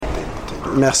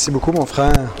Merci beaucoup, mon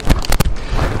frère.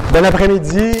 Bon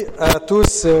après-midi à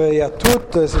tous et à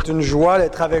toutes. C'est une joie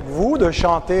d'être avec vous, de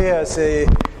chanter ces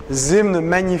hymnes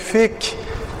magnifiques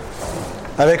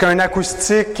avec un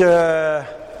acoustique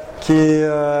qui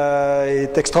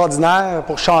est extraordinaire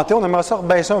pour chanter. On aimerait ça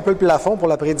rebaisser un peu le plafond pour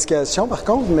la prédication, par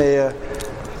contre, mais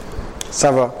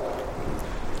ça va.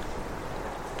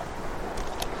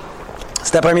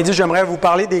 Cet après-midi, j'aimerais vous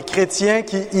parler des chrétiens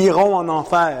qui iront en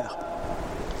enfer.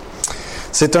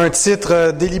 C'est un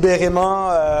titre délibérément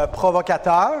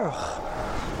provocateur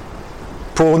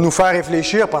pour nous faire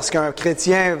réfléchir, parce qu'un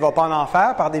chrétien ne va pas en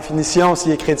enfer. Par définition,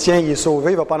 s'il est chrétien, il est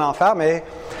sauvé, il ne va pas en enfer. Mais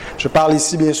je parle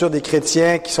ici, bien sûr, des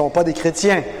chrétiens qui ne sont pas des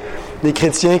chrétiens. Des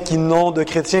chrétiens qui n'ont de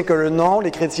chrétiens que le nom,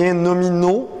 les chrétiens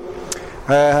nominaux,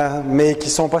 mais qui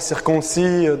ne sont pas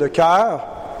circoncis de cœur.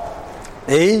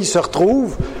 Et ils se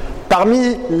retrouvent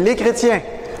parmi les chrétiens.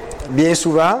 Bien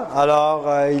souvent, alors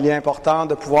il est important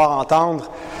de pouvoir entendre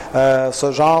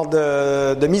ce genre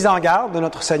de mise en garde de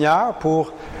notre Seigneur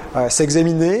pour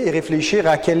s'examiner et réfléchir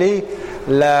à quelle est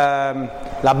la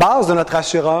base de notre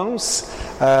assurance.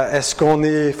 Est-ce qu'on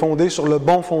est fondé sur le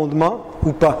bon fondement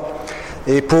ou pas?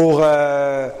 Et pour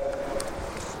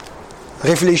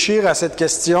réfléchir à cette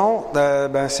question,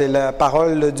 c'est la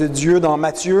parole de Dieu dans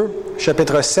Matthieu,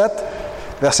 chapitre 7,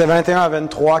 versets 21 à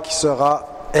 23 qui sera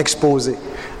exposé.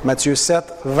 Matthieu 7,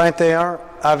 21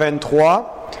 à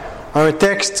 23. Un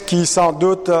texte qui, sans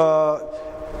doute, a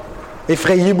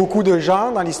effrayé beaucoup de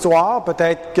gens dans l'histoire.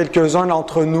 Peut-être quelques-uns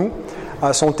d'entre nous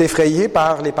sont effrayés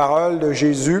par les paroles de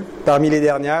Jésus parmi les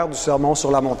dernières du Sermon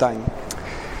sur la montagne.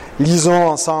 Lisons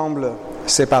ensemble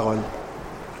ces paroles.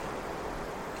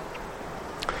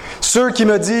 Ceux qui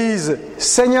me disent «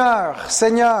 Seigneur,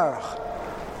 Seigneur »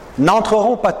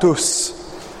 n'entreront pas tous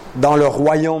dans le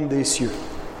royaume des cieux,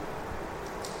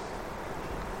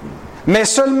 mais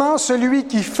seulement celui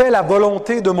qui fait la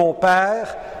volonté de mon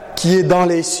Père qui est dans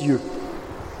les cieux.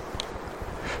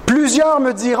 Plusieurs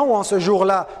me diront en ce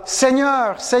jour-là, «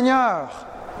 Seigneur, Seigneur,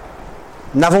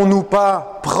 n'avons-nous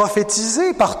pas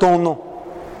prophétisé par ton nom?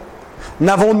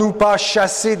 N'avons-nous pas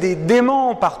chassé des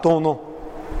démons par ton nom?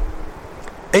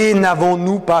 Et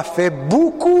n'avons-nous pas fait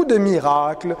beaucoup de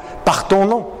miracles par ton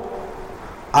nom?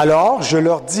 Alors je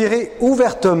leur dirai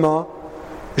ouvertement,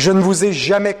 je ne vous ai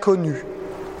jamais connus.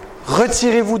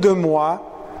 Retirez-vous de moi,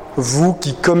 vous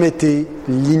qui commettez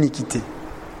l'iniquité. »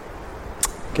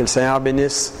 Que le Seigneur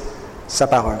bénisse sa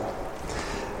parole.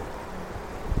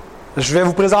 Je vais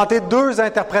vous présenter deux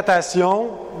interprétations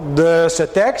de ce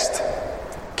texte,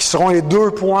 qui seront les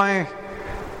 2 points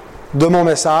de mon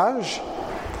message.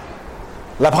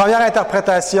 La première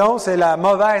interprétation, c'est la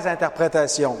mauvaise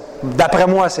interprétation. D'après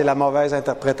moi, c'est la mauvaise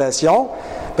interprétation.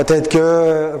 Peut-être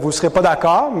que vous ne serez pas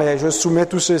d'accord, mais je soumets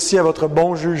tout ceci à votre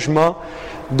bon jugement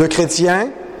de chrétien.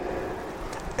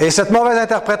 Et cette mauvaise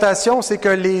interprétation, c'est que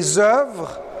les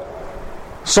œuvres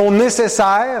sont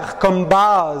nécessaires comme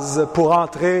base pour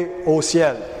entrer au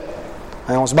ciel.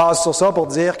 Et on se base sur ça pour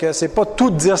dire que c'est pas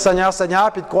tout de dire Seigneur,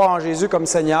 Seigneur, puis de croire en Jésus comme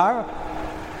Seigneur.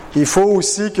 Il faut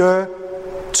aussi que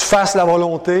tu fasses la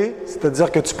volonté,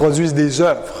 c'est-à-dire que tu produises des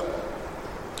œuvres.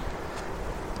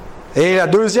 Et la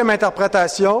deuxième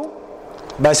interprétation,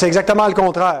 c'est exactement le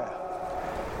contraire.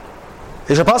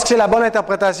 Et je pense que c'est la bonne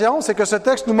interprétation, c'est que ce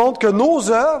texte nous montre que nos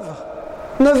œuvres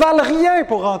ne valent rien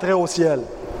pour entrer au ciel.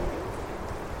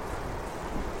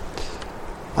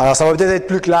 Alors, ça va peut-être être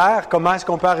plus clair, comment est-ce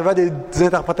qu'on peut arriver à des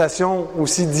interprétations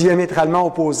aussi diamétralement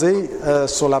opposées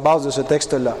sur la base de ce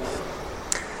texte-là.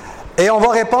 Et on va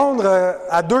répondre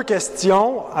à 2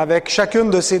 questions avec chacune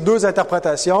de ces 2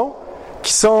 interprétations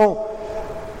qui sont: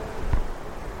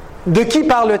 de qui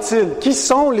parle-t-il? Qui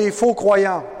sont les faux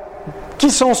croyants? Qui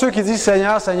sont ceux qui disent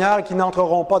Seigneur, Seigneur et qui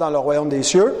n'entreront pas dans le royaume des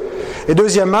cieux? Et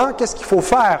deuxièmement, qu'est-ce qu'il faut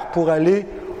faire pour aller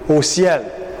au ciel?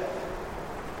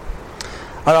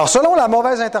 Alors, selon la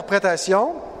mauvaise interprétation,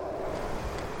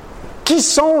 qui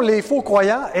sont les faux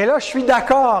croyants? Et là, je suis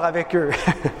d'accord avec eux.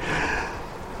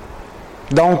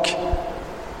 Donc,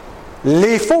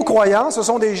 les faux croyants, ce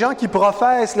sont des gens qui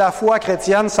professent la foi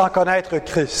chrétienne sans connaître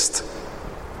Christ.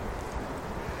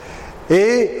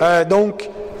 Et donc,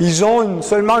 ils ont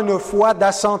seulement une foi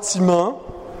d'assentiment,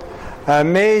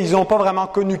 mais ils n'ont pas vraiment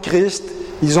connu Christ,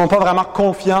 ils n'ont pas vraiment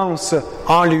confiance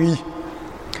en lui.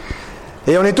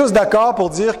 Et on est tous d'accord pour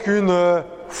dire qu'une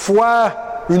foi,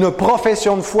 une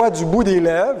profession de foi du bout des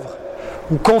lèvres,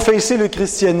 ou confesser le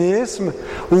christianisme,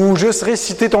 ou juste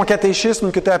réciter ton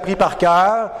catéchisme que tu as appris par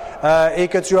cœur et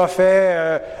que tu as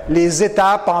fait les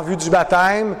étapes en vue du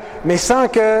baptême, mais sans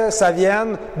que ça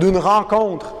vienne d'une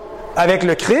rencontre avec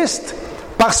le Christ,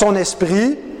 par son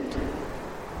esprit,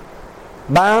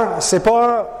 c'est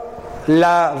pas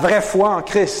la vraie foi en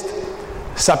Christ.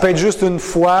 Ça peut être juste une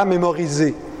foi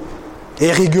mémorisée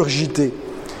et régurgitée.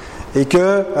 Et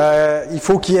que il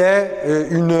faut qu'il y ait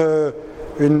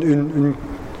une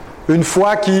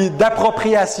foi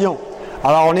d'appropriation.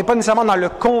 Alors, on n'est pas nécessairement dans le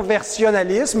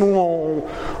conversionnalisme où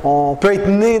on peut être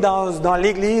né dans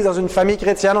l'Église, dans une famille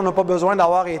chrétienne. On n'a pas besoin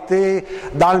d'avoir été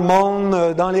dans le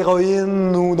monde, dans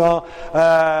l'héroïne ou dans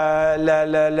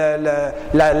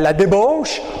la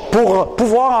débauche pour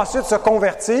pouvoir ensuite se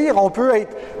convertir. On peut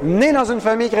être né dans une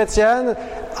famille chrétienne,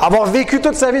 avoir vécu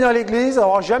toute sa vie dans l'Église,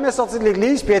 avoir jamais sorti de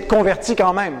l'Église, puis être converti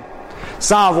quand même,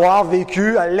 sans avoir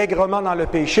vécu allègrement dans le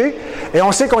péché. Et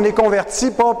on sait qu'on est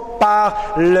converti pas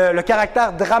par le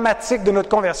caractère dramatique de notre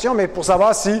conversion, mais pour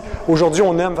savoir si aujourd'hui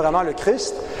on aime vraiment le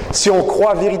Christ, si on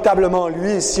croit véritablement en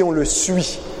lui et si on le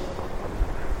suit.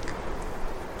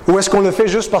 Ou est-ce qu'on le fait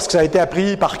juste parce que ça a été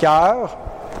appris par cœur,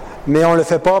 mais on ne le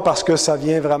fait pas parce que ça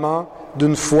vient vraiment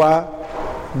d'une foi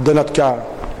de notre cœur.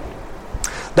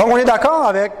 Donc, on est d'accord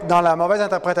avec, dans la mauvaise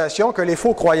interprétation, que les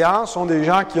faux croyants sont des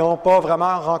gens qui n'ont pas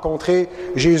vraiment rencontré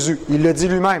Jésus. Il le dit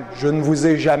lui-même, « Je ne vous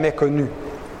ai jamais connu ».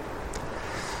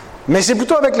 Mais c'est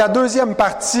plutôt avec la deuxième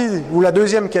partie, ou la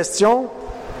deuxième question.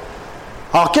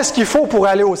 Alors, qu'est-ce qu'il faut pour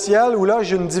aller au ciel? Où là,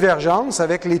 j'ai une divergence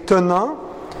avec les tenants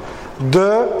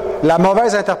de la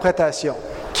mauvaise interprétation,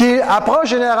 qui approche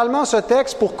généralement ce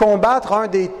texte pour combattre un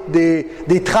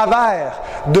des travers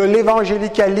de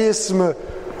l'évangélicalisme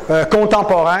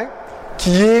contemporain,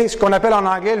 qui est ce qu'on appelle en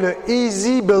anglais le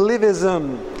easy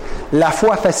believism, la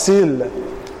foi facile,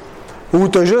 où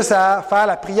tu as juste à faire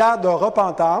la prière de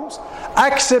repentance,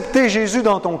 accepter Jésus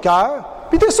dans ton cœur,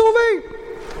 puis tu es sauvé.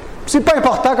 C'est pas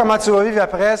important comment tu vas vivre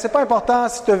après, c'est pas important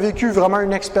si tu as vécu vraiment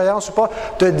une expérience ou pas.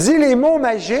 Tu as dit les mots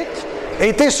magiques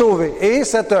et tu es sauvé. Et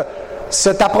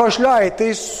cette approche-là a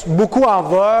été beaucoup en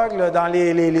vogue dans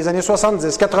les années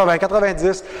 70, 80,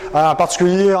 90, en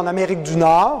particulier en Amérique du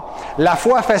Nord. La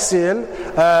foi facile,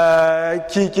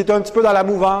 qui est un petit peu dans la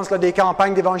mouvance là, des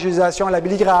campagnes d'évangélisation à la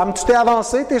Billy Graham. Tu t'es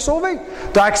avancé, tu es sauvé.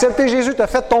 Tu as accepté Jésus, tu as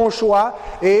fait ton choix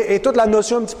et toute la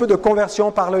notion un petit peu de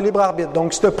conversion par le libre arbitre.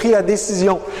 Donc, si tu as pris la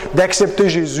décision d'accepter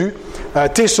Jésus,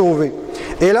 tu es sauvé.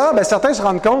 Et là, certains se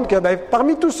rendent compte que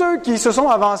parmi tous ceux qui se sont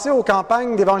avancés aux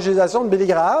campagnes d'évangélisation de Billy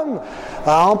Graham,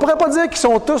 on ne pourrait pas dire qu'ils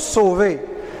sont tous sauvés.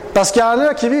 Parce qu'il y en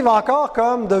a qui vivent encore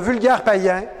comme de vulgaires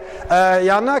païens. Il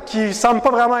y en a qui ne semblent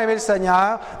pas vraiment aimer le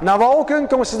Seigneur, n'avoir aucune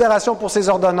considération pour ses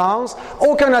ordonnances,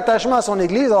 aucun attachement à son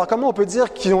Église. Alors comment on peut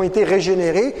dire qu'ils ont été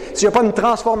régénérés s'il n'y a pas une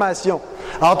transformation?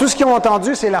 Alors tout ce qu'ils ont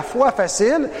entendu, c'est la foi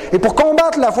facile. Et pour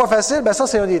combattre la foi facile, ça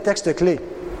c'est un des textes clés.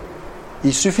 Il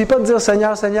ne suffit pas de dire «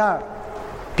 Seigneur, Seigneur »,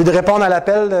 puis de répondre à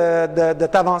l'appel de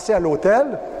t'avancer à l'autel.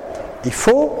 Il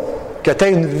faut que tu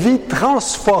aies une vie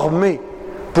transformée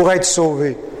pour être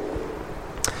sauvé.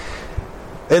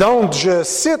 Et donc, je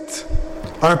cite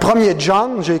un premier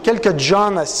John. J'ai quelques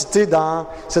John à citer dans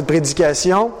cette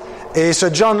prédication. Et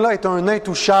ce John-là est un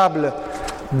intouchable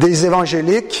des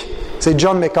évangéliques. C'est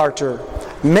John MacArthur.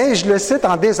 Mais je le cite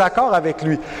en désaccord avec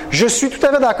lui. Je suis tout à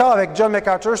fait d'accord avec John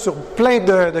MacArthur sur plein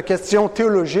de questions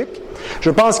théologiques. Je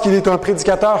pense qu'il est un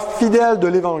prédicateur fidèle de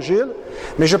l'Évangile,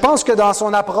 mais je pense que dans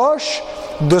son approche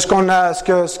de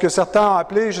ce que certains ont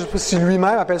appelé, je ne sais pas si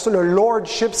lui-même appelle ça le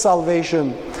Lordship Salvation,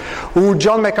 où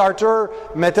John MacArthur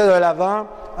mettait de l'avant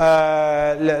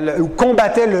ou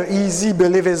combattait le easy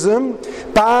believism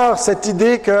par cette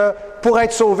idée que pour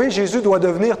être sauvé, Jésus doit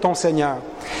devenir ton Seigneur.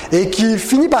 Et qui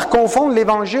finit par confondre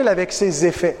l'Évangile avec ses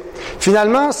effets.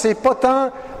 Finalement, c'est pas tant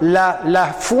la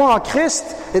foi en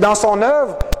Christ et dans son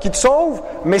œuvre qui te sauve,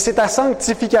 mais c'est ta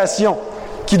sanctification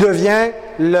qui devient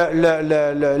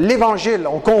l'Évangile.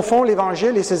 On confond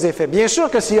l'Évangile et ses effets. Bien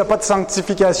sûr que s'il n'y a pas de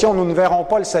sanctification, nous ne verrons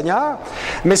pas le Seigneur,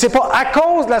 mais c'est pas à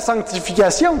cause de la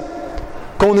sanctification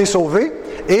qu'on est sauvé.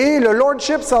 Et le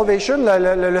Lordship Salvation,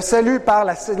 le salut par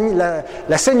la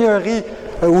seigneurie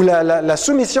ou la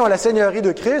soumission à la seigneurie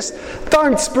de Christ, tend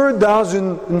un petit peu dans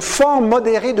une forme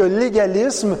modérée de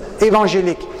légalisme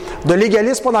évangélique. De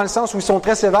légalisme, pas dans le sens où ils sont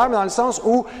très sévères, mais dans le sens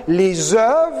où les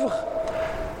œuvres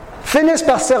finissent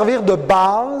par servir de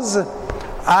base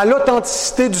à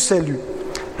l'authenticité du salut.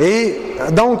 Et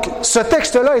donc, ce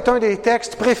texte-là est un des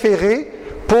textes préférés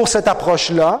pour cette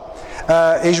approche-là.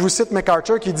 Et je vous cite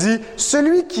MacArthur qui dit «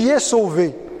 Celui qui est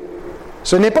sauvé,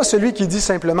 ce n'est pas celui qui dit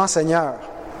simplement « Seigneur »,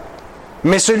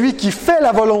 mais celui qui fait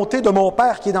la volonté de mon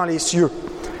Père qui est dans les cieux.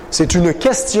 C'est une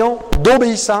question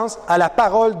d'obéissance à la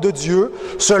parole de Dieu,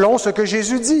 selon ce que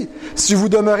Jésus dit. Si vous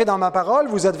demeurez dans ma parole,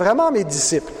 vous êtes vraiment mes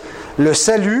disciples. Le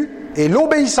salut et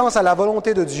l'obéissance à la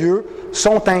volonté de Dieu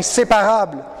sont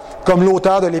inséparables. Comme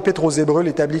l'auteur de l'Épître aux Hébreux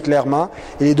l'établit clairement,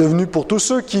 il est devenu pour tous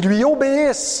ceux qui lui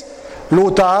obéissent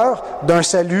l'auteur d'un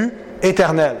salut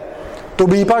éternel.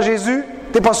 T'obéis pas à Jésus,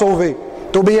 t'es pas sauvé.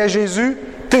 T'obéis à Jésus,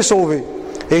 t'es sauvé.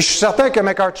 Et je suis certain que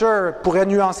MacArthur pourrait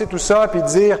nuancer tout ça puis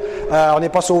dire on n'est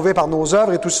pas sauvé par nos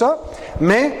œuvres et tout ça,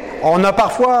 mais on a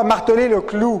parfois martelé le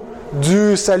clou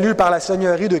du salut par la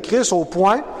seigneurie de Christ au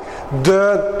point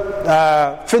de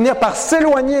finir par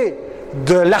s'éloigner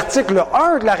de l'article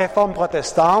 1 de la Réforme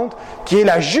protestante, qui est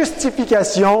la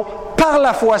justification par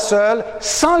la foi seule,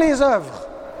 sans les œuvres.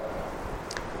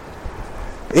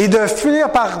 Et de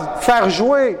finir par faire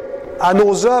jouer à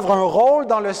nos œuvres un rôle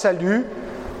dans le salut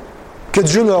que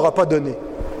Dieu ne leur a pas donné.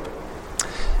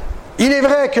 Il est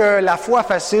vrai que la foi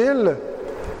facile,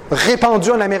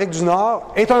 répandue en Amérique du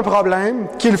Nord, est un problème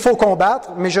qu'il faut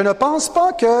combattre, mais je ne pense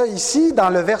pas qu'ici, dans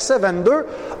le verset 22,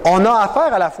 on a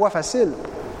affaire à la foi facile.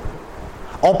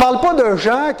 On ne parle pas de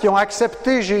gens qui ont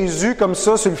accepté Jésus comme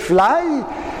ça sur le fly,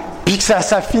 puis que ça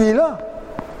finit là.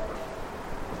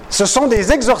 Ce sont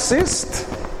des exorcistes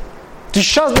qui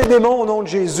chassent des démons au nom de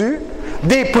Jésus,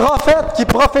 des prophètes qui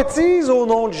prophétisent au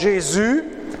nom de Jésus,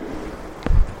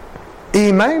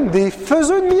 et même des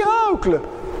faiseurs de miracles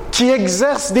qui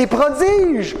exercent des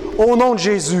prodiges au nom de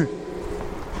Jésus.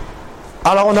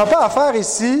 Alors, on n'a pas affaire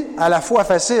ici à la foi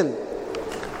facile.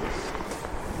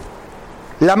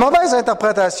 La mauvaise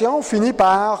interprétation finit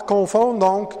par confondre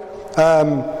donc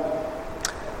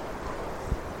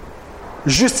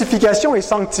justification et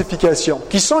sanctification,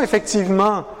 qui sont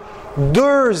effectivement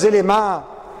deux éléments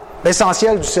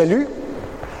essentiels du salut,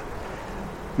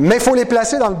 mais il faut les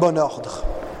placer dans le bon ordre.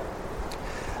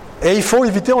 Et il faut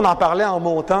éviter, on en parlait en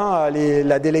montant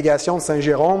la délégation de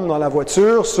Saint-Jérôme dans la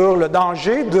voiture, sur le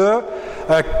danger de,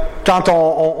 quand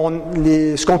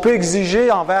ce qu'on peut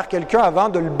exiger envers quelqu'un avant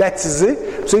de le baptiser,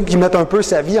 ceux qui mettent un peu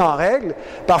sa vie en règle,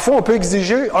 parfois on peut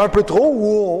exiger un peu trop,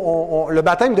 où le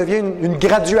baptême devient une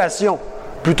graduation,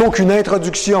 plutôt qu'une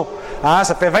introduction. Hein,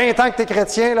 ça fait 20 ans que tu es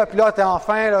chrétien, là, puis là, tu es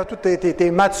enfin, là,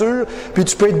 t'es mature, puis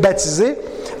tu peux être baptisé.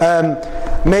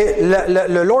 Mais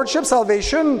le Lordship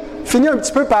Salvation finit un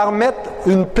petit peu par mettre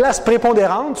une place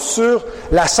prépondérante sur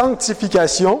la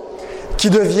sanctification,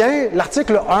 qui devient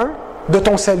l'article 1 de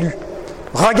ton salut.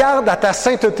 Regarde à ta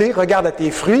sainteté, regarde à tes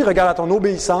fruits, regarde à ton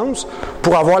obéissance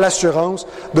pour avoir l'assurance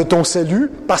de ton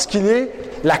salut, parce qu'il est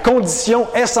la condition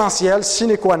essentielle,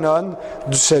 sine qua non,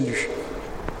 du salut.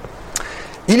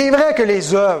 Il est vrai que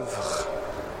les œuvres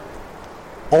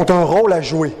ont un rôle à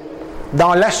jouer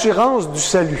dans l'assurance du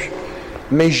salut,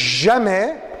 mais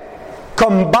jamais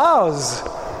comme base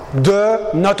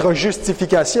de notre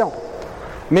justification,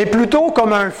 mais plutôt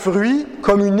comme un fruit,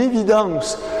 comme une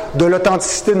évidence de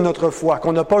l'authenticité de notre foi,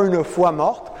 qu'on n'a pas une foi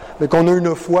morte, mais qu'on a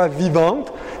une foi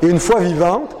vivante, et une foi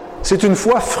vivante, c'est une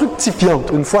foi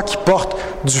fructifiante, une foi qui porte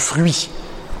du fruit.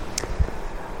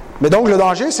 Mais donc le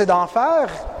danger, c'est d'en faire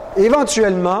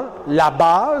éventuellement la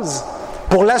base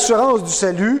pour l'assurance du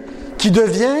salut qui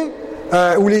devient,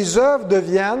 où les œuvres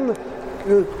deviennent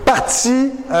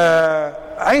partie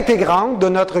intégrante de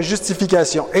notre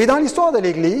justification. Et dans l'histoire de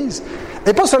l'Église,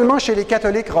 et pas seulement chez les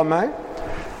catholiques romains,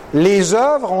 les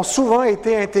œuvres ont souvent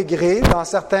été intégrées dans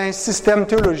certains systèmes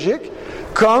théologiques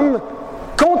comme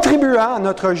contribuant à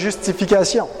notre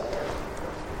justification.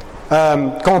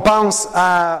 Qu'on pense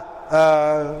à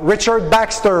Richard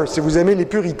Baxter, si vous aimez les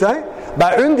puritains,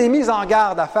 une des mises en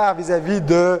garde à faire vis-à-vis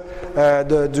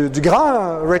du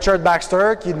grand Richard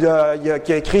Baxter, qui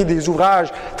a écrit des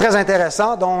ouvrages très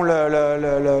intéressants, dont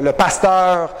le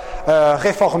pasteur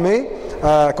réformé,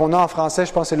 qu'on a en français,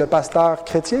 je pense que c'est le pasteur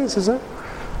chrétien, c'est ça?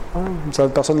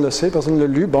 Personne ne le sait, personne ne l'a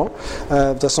lu. Bon,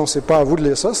 de toute façon, c'est pas à vous de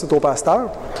lire ça, c'est au pasteur.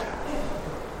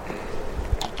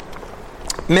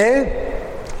 Mais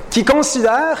qui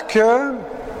considère que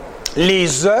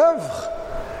les œuvres,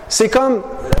 c'est comme,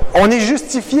 on est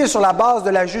justifié sur la base de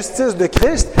la justice de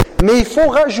Christ, mais il faut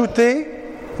rajouter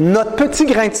notre petit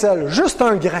grain de sel, juste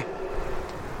un grain,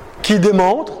 qui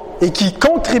démontre et qui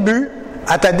contribue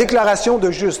à ta déclaration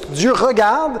de juste. Dieu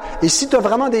regarde, et si tu as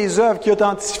vraiment des œuvres qui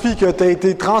authentifient que tu as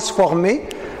été transformé,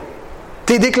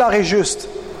 tu es déclaré juste.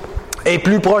 Et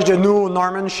plus proche de nous,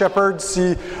 Norman Shepherd,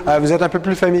 si vous êtes un peu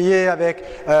plus familier avec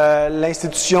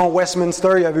l'institution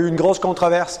Westminster, il y avait eu une grosse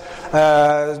controverse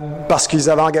parce qu'ils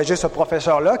avaient engagé ce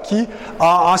professeur-là qui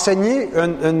a enseigné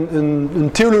une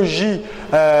théologie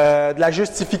de la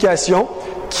justification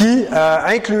qui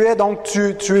incluait donc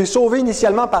tu es sauvé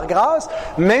initialement par grâce,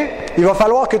 mais il va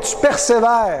falloir que tu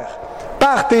persévères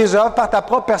par tes œuvres, par ta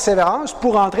propre persévérance,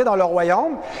 pour entrer dans le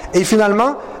royaume. Et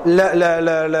finalement, il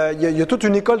y a toute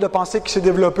une école de pensée qui s'est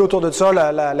développée autour de ça,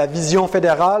 la vision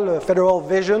fédérale, Federal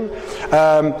Vision,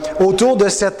 autour de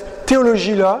cette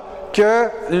théologie-là, que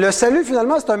le salut,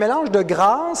 finalement, c'est un mélange de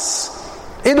grâce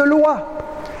et de loi.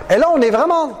 Et là, on est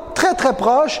vraiment très très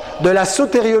proche de la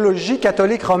sotériologie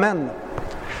catholique romaine,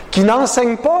 qui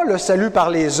n'enseigne pas le salut par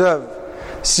les œuvres.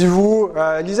 Si vous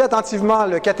lisez attentivement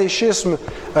le catéchisme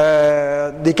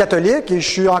des catholiques, et je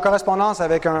suis en correspondance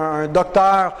avec un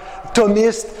docteur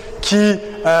thomiste qui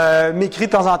m'écrit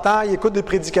de temps en temps, il écoute des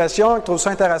prédications, il trouve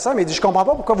ça intéressant, mais il dit « Je ne comprends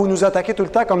pas pourquoi vous nous attaquez tout le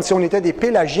temps comme si on était des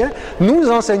pélagiens.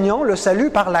 Nous enseignons le salut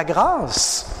par la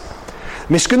grâce. »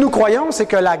 Mais ce que nous croyons, c'est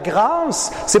que la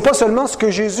grâce, c'est pas seulement ce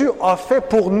que Jésus a fait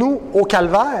pour nous au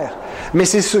calvaire, mais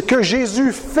c'est ce que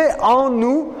Jésus fait en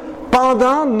nous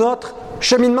pendant notre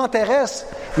cheminement terrestre.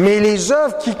 Mais les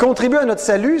œuvres qui contribuent à notre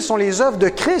salut sont les œuvres de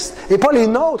Christ et pas les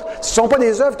nôtres. Ce ne sont pas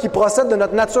des œuvres qui procèdent de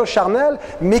notre nature charnelle,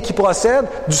 mais qui procèdent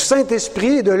du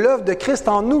Saint-Esprit et de l'œuvre de Christ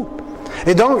en nous.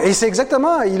 Et c'est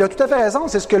exactement, il a tout à fait raison,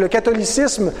 c'est ce que le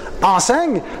catholicisme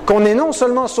enseigne, qu'on est non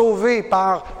seulement sauvé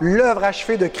par l'œuvre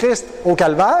achevée de Christ au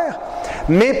calvaire,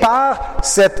 mais par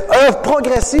cette œuvre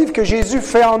progressive que Jésus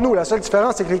fait en nous. La seule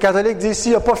différence, c'est que les catholiques disent,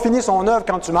 s'il n'a pas fini son œuvre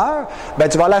quand tu meurs, ben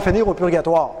tu vas la finir au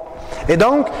purgatoire. Et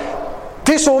donc,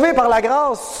 tu es sauvé par la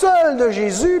grâce seule de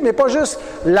Jésus, mais pas juste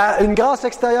une grâce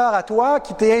extérieure à toi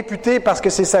qui t'est imputée parce que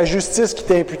c'est sa justice qui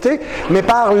t'est imputée, mais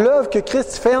par l'œuvre que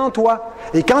Christ fait en toi.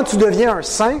 Et quand tu deviens un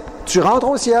saint, tu rentres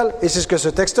au ciel. Et c'est ce que ce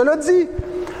texte-là dit.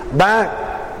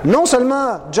 Non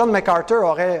seulement John MacArthur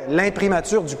aurait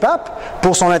l'imprimature du pape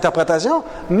pour son interprétation,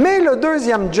 mais le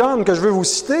deuxième John que je veux vous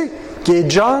citer, qui est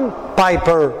John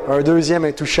Piper, un deuxième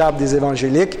intouchable des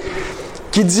évangéliques,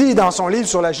 qui dit dans son livre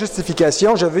sur la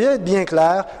justification, « Je veux être bien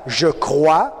clair, je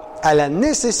crois à la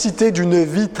nécessité d'une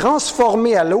vie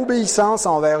transformée à l'obéissance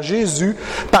envers Jésus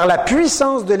par la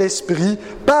puissance de l'Esprit,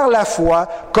 par la foi,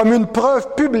 comme une preuve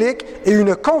publique et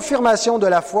une confirmation de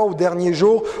la foi au dernier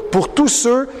jour pour tous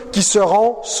ceux qui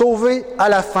seront sauvés à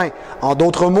la fin. » En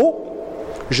d'autres mots,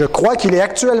 je crois qu'il est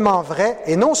actuellement vrai,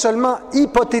 et non seulement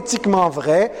hypothétiquement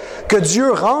vrai, que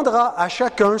Dieu rendra à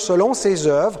chacun selon ses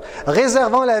œuvres,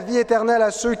 réservant la vie éternelle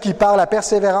à ceux qui, par la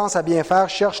persévérance à bien faire,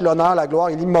 cherchent l'honneur, la gloire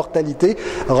et l'immortalité.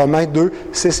 Romains 2,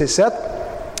 6 et 7.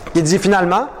 Il dit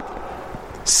finalement,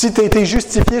 si tu as été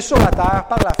justifié sur la terre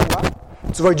par la foi,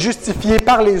 tu vas être justifié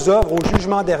par les œuvres au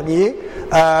jugement dernier,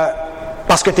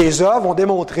 parce que tes œuvres ont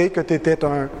démontré que tu étais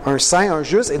un saint, un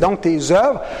juste, et donc tes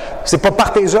œuvres, c'est pas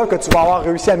par tes œuvres que tu vas avoir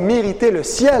réussi à mériter le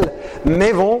ciel,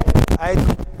 mais vont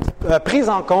être prises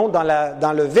en compte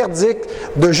dans le verdict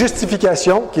de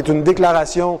justification, qui est une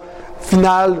déclaration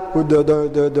finale ou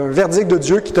d'un verdict de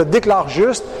Dieu qui te déclare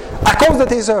juste à cause de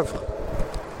tes œuvres.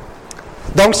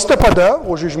 Donc, si tu n'as pas d'œuvre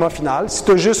au jugement final, si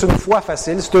tu as juste une foi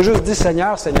facile, si tu as juste dit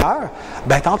Seigneur, Seigneur,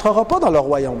 ben tu n'entreras pas dans le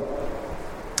royaume.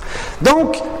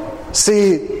 Donc,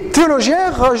 ces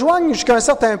théologiens rejoignent jusqu'à un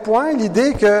certain point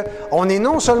l'idée qu'on est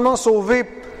non seulement sauvé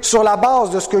sur la base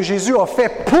de ce que Jésus a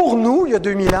fait pour nous il y a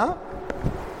 2000 ans,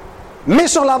 mais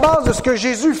sur la base de ce que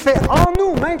Jésus fait en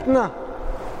nous maintenant.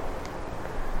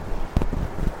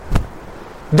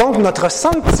 Donc notre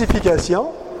sanctification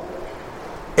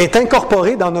est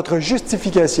incorporée dans notre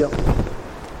justification.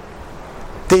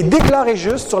 Tu es déclaré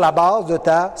juste sur la base de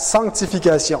ta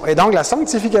sanctification. Et donc la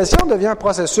sanctification devient un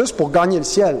processus pour gagner le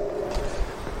ciel.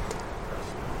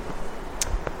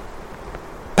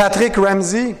 Patrick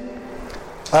Ramsey,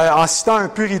 en citant un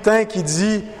puritain qui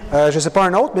dit, je ne sais pas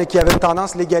un autre, mais qui avait une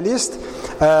tendance légaliste,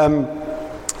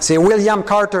 c'est William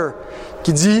Carter,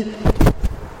 qui dit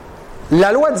 «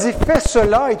 La loi dit « Fais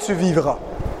cela et tu vivras ».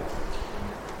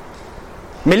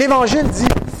 Mais l'Évangile dit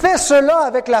 « Fais cela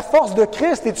avec la force de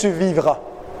Christ et tu vivras ».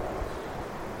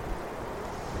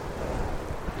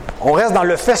 On reste dans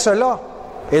le « fais cela ».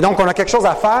 Et donc, on a quelque chose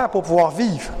à faire pour pouvoir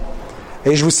vivre.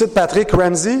 Et je vous cite Patrick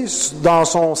Ramsey dans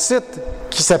son site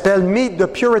qui s'appelle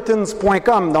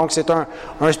meetthepuritans.com. Donc, c'est un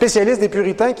spécialiste des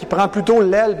puritains qui prend plutôt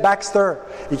l'aile Baxter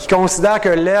et qui considère que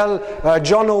l'aile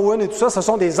John Owen et tout ça, ce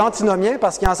sont des antinomiens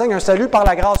parce qu'ils enseignent un salut par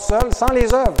la grâce seule, sans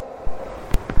les œuvres.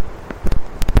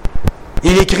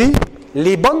 Il écrit «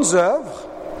 Les bonnes œuvres »,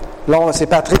 là c'est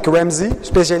Patrick Ramsey,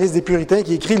 spécialiste des puritains,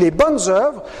 qui écrit « Les bonnes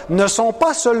œuvres ne sont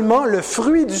pas seulement le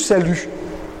fruit du salut.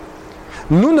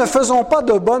 Nous ne faisons pas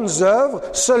de bonnes œuvres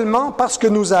seulement parce que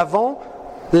nous avons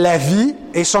la vie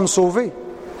et sommes sauvés.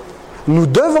 Nous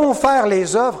devons faire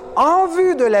les œuvres en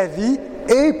vue de la vie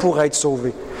et pour être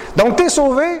sauvés. » Donc, tu es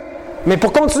sauvé, mais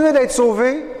pour continuer d'être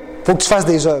sauvé, il faut que tu fasses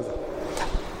des œuvres.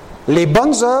 Les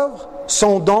bonnes œuvres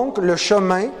sont donc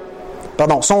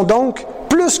sont donc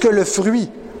plus que le fruit,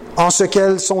 en ce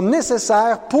qu'elles sont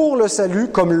nécessaires pour le salut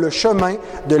comme le chemin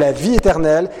de la vie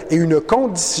éternelle et une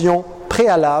condition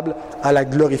préalable à la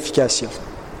glorification.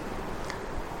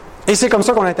 Et c'est comme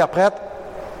ça qu'on interprète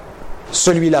 «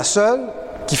 Celui-là seul,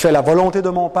 qui fait la volonté de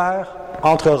mon Père,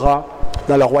 entrera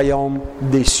dans le royaume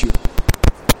des cieux. »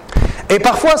 Et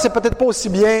parfois, c'est peut-être pas aussi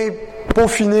bien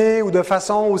peaufiné ou de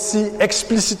façon aussi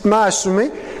explicitement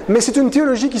assumée, mais c'est une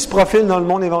théologie qui se profile dans le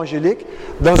monde évangélique,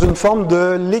 dans une forme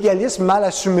de légalisme mal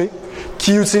assumé,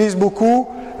 qui utilise beaucoup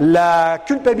la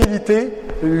culpabilité,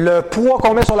 le poids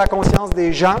qu'on met sur la conscience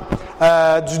des gens,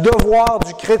 du devoir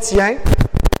du chrétien,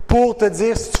 pour te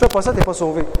dire, si tu fais pas ça, tu n'es pas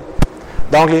sauvé.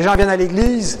 Donc, les gens viennent à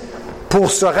l'Église pour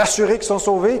se rassurer qu'ils sont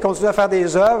sauvés, ils continuent à faire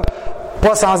des œuvres,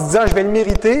 pas sans se dire, je vais le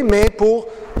mériter, mais pour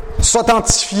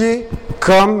s'authentifier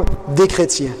comme des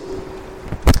chrétiens.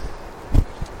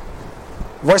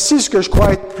 Voici ce que je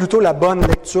crois être plutôt la bonne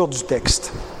lecture du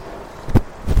texte.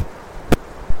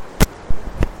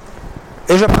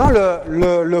 Et je prends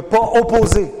le pas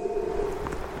opposé.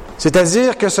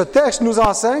 C'est-à-dire que ce texte nous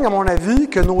enseigne, à mon avis,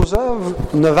 que nos œuvres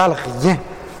ne valent rien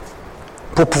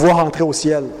pour pouvoir entrer au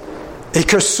ciel. Et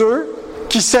que ceux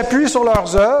qui s'appuient sur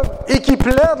leurs œuvres et qui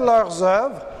plaident leurs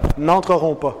œuvres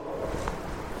n'entreront pas.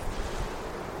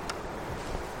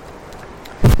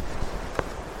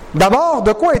 D'abord,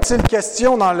 de quoi est-il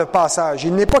question dans le passage?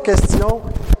 Il n'est pas question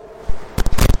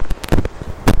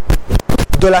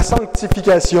de la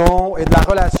sanctification et de la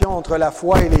relation entre la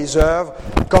foi et les œuvres,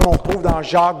 comme on trouve dans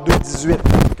Jacques 2,18,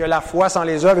 que la foi sans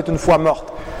les œuvres est une foi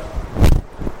morte.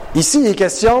 Ici, il est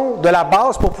question de la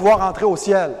base pour pouvoir entrer au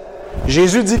ciel.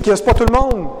 Jésus dit que ce n'est pas tout le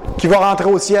monde qui va rentrer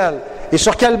au ciel. Et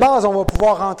sur quelle base on va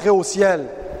pouvoir rentrer au ciel?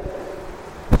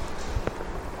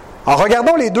 Alors,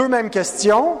 regardons les deux mêmes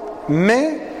questions,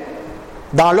 mais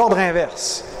dans l'ordre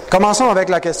inverse. Commençons avec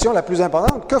la question la plus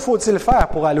importante. Que faut-il faire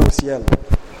pour aller au ciel?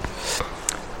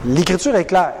 L'Écriture est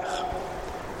claire.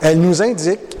 Elle nous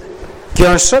indique qu'il y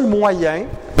a un seul moyen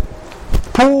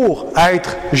pour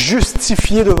être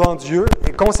justifié devant Dieu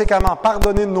et conséquemment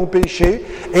pardonner de nos péchés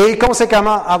et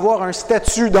conséquemment avoir un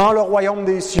statut dans le royaume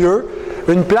des cieux,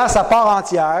 une place à part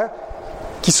entière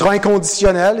qui sera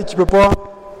inconditionnelle et qui ne peut pas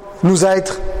nous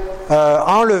être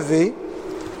enlevée.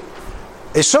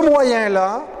 Et ce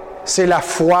moyen-là, c'est la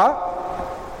foi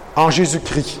en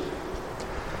Jésus-Christ.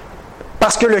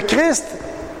 Parce que le Christ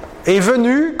est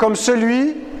venu comme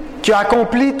celui qui a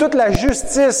accompli toute la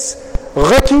justice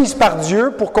requise par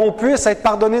Dieu pour qu'on puisse être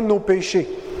pardonné de nos péchés.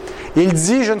 Il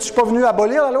dit, je ne suis pas venu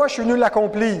abolir la loi, je suis venu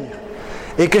l'accomplir.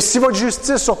 Et que si votre justice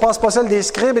ne surpasse pas celle des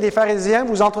scribes et des pharisiens,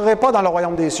 vous n'entrerez pas dans le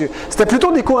royaume des cieux. C'était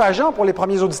plutôt décourageant pour les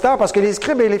premiers auditeurs parce que les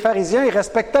scribes et les pharisiens, ils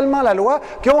respectent tellement la loi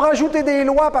qu'ils ont rajouté des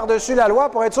lois par-dessus la loi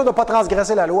pour être sûr de ne pas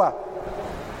transgresser la loi.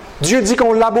 Dieu dit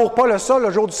qu'on ne laboure pas le sol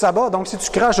le jour du sabbat, donc si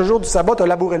tu craches le jour du sabbat, tu as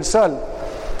labouré le sol.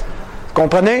 Vous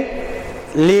comprenez?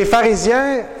 Les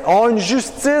pharisiens ont une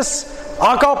justice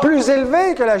encore plus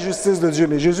élevée que la justice de Dieu.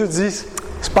 Mais Jésus dit,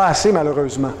 c'est pas assez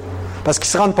malheureusement. Parce qu'ils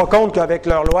ne se rendent pas compte qu'avec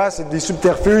leur loi, c'est des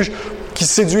subterfuges qui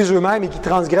se séduisent eux-mêmes et qui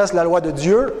transgressent la loi de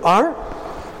Dieu,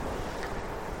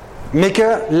 mais que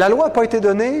la loi n'a pas été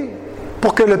donnée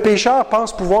pour que le pécheur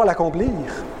pense pouvoir l'accomplir.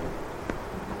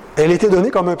 Elle a été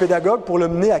donnée comme un pédagogue pour le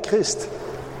mener à Christ,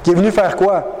 qui est venu faire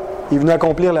quoi? Il est venu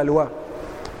accomplir la loi.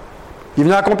 Il est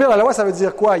venu accomplir la loi, ça veut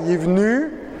dire quoi? Il est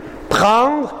venu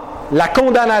prendre la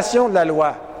condamnation de la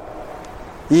loi.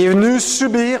 Il est venu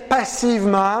subir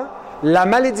passivement la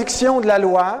malédiction de la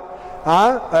loi.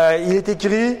 Il est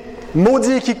écrit «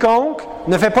 Maudit quiconque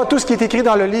ne fait pas tout ce qui est écrit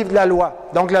dans le livre de la loi ».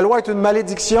 Donc la loi est une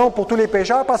malédiction pour tous les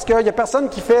pécheurs parce qu'il n'y a personne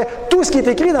qui fait tout ce qui est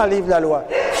écrit dans le livre de la loi.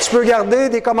 Tu peux garder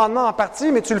des commandements en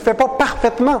partie, mais tu ne le fais pas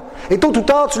parfaitement. Et tôt ou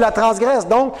tard, tu la transgresses.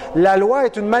 Donc la loi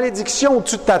est une malédiction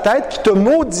au-dessus de ta tête qui te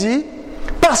maudit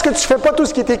parce que tu ne fais pas tout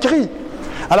ce qui est écrit.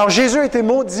 Alors Jésus a été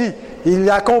maudit. Il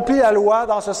accomplit la loi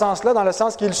dans ce sens-là, dans le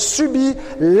sens qu'il subit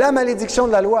la malédiction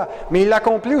de la loi. Mais il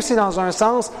l'accomplit aussi dans un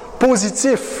sens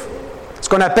positif, ce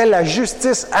qu'on appelle la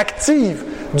justice active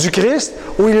du Christ,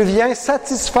 où il vient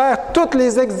satisfaire toutes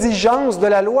les exigences de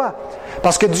la loi.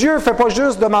 Parce que Dieu ne fait pas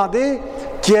juste demander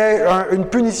qu'il y ait une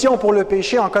punition pour le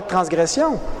péché en cas de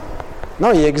transgression. Non,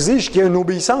 il exige qu'il y ait une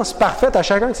obéissance parfaite à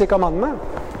chacun de ses commandements.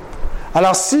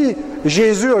 Alors si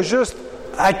Jésus a juste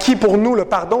acquis pour nous le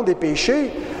pardon des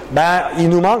péchés, il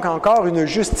nous manque encore une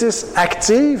justice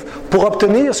active pour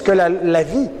obtenir ce que la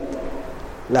vie.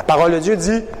 La parole de Dieu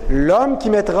dit « L'homme qui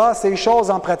mettra ces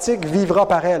choses en pratique vivra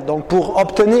par elles ». Donc, pour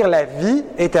obtenir la vie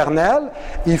éternelle,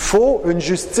 il faut une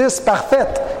justice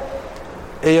parfaite.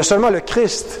 Et il y a seulement le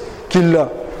Christ qui l'a.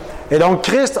 Et donc,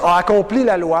 Christ a accompli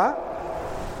la loi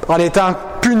en étant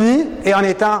puni et en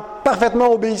étant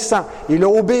parfaitement obéissant. Il a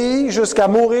obéi jusqu'à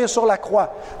mourir sur la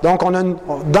croix. Donc,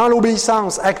 dans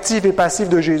l'obéissance active et passive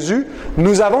de Jésus,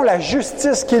 nous avons la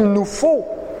justice qu'il nous faut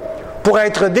pour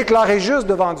être déclarés justes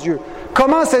devant Dieu.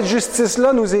 Comment cette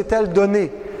justice-là nous est-elle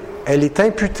donnée? Elle est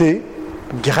imputée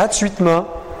gratuitement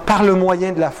par le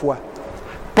moyen de la foi.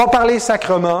 Pas par les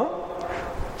sacrements,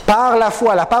 par la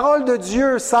foi. La parole de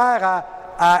Dieu sert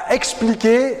à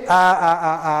expliquer,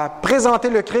 à présenter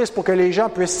le Christ pour que les gens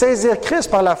puissent saisir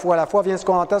Christ par la foi. La foi vient de ce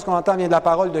qu'on entend vient de la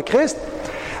parole de Christ.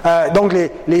 Donc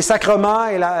les sacrements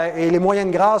et les moyens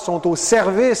de grâce sont au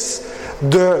service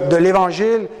de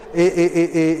l'Évangile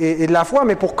et de la foi,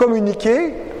 mais pour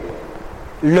communiquer,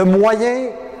 le moyen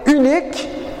unique,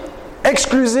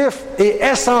 exclusif et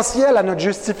essentiel à notre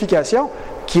justification,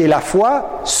 qui est la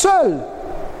foi seule.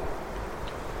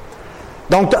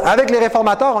 Donc, avec les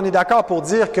réformateurs, on est d'accord pour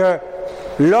dire que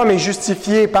l'homme est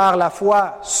justifié par la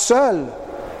foi seule,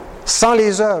 sans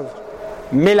les œuvres.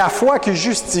 Mais la foi qui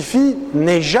justifie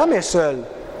n'est jamais seule.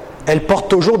 Elle porte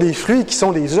toujours des fruits qui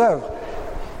sont des œuvres,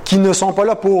 qui ne sont pas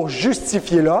là pour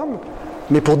justifier l'homme,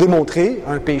 mais pour démontrer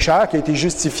un pécheur qui a été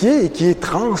justifié et qui est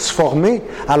transformé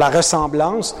à la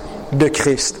ressemblance de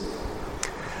Christ.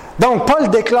 Donc, Paul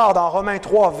déclare dans Romains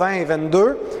 3, 20 et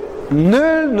 22, «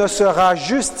 Nul ne sera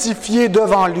justifié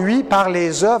devant lui par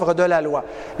les œuvres de la loi. »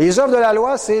 Les œuvres de la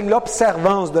loi, c'est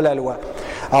l'observance de la loi.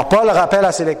 Alors, Paul rappelle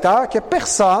à ses lecteurs qu'il n'y a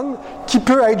personne qui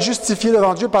peut être justifié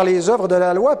devant Dieu par les œuvres de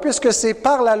la loi, puisque c'est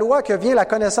par la loi que vient la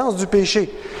connaissance du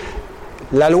péché.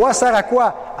 La loi sert à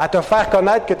quoi? À te faire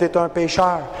connaître que tu es un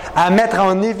pécheur, à mettre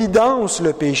en évidence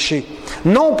le péché.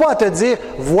 Non pas à te dire,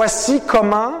 voici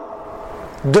comment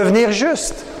devenir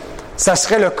juste. Ça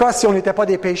serait le cas si on n'était pas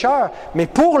des pécheurs. Mais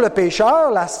pour le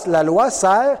pécheur, la loi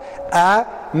sert à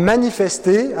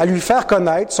manifester, à lui faire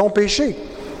connaître son péché.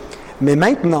 Mais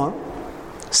maintenant,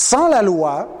 sans la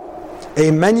loi,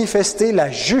 est manifestée la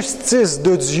justice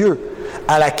de Dieu,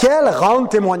 à laquelle rendent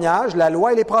témoignage la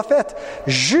loi et les prophètes.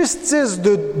 Justice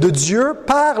de Dieu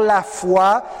par la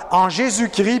foi en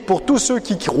Jésus-Christ pour tous ceux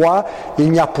qui croient.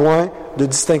 Il n'y a point de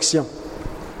distinction.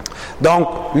 Donc,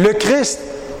 le Christ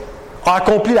a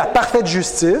accompli la parfaite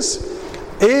justice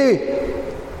et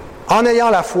en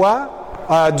ayant la foi,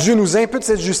 Dieu nous impute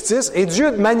cette justice et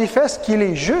Dieu manifeste qu'il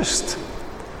est juste.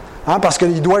 Parce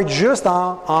qu'il doit être juste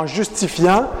en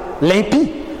justifiant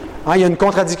l'impie. Il y a une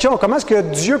contradiction. Comment est-ce que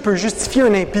Dieu peut justifier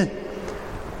un impie?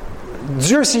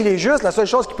 Dieu, s'il est juste, la seule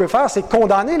chose qu'il peut faire, c'est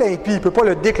condamner l'impie. Il ne peut pas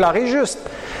le déclarer juste.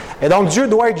 Et donc, Dieu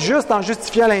doit être juste en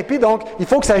justifiant l'impie. Donc, il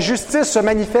faut que sa justice se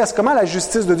manifeste. Comment la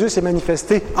justice de Dieu s'est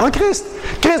manifestée? En Christ.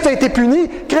 Christ a été puni,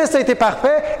 Christ a été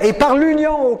parfait, et par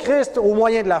l'union au Christ, au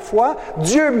moyen de la foi,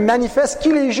 Dieu manifeste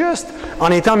qu'il est juste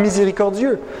en étant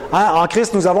miséricordieux. En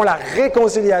Christ, nous avons la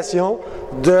réconciliation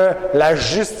de la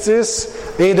justice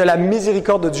et de la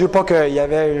miséricorde de Dieu. Pas qu'il y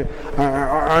avait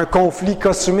un conflit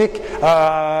cosmique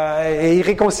et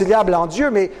irréconciliable en Dieu,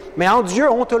 mais en Dieu,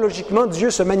 ontologiquement, Dieu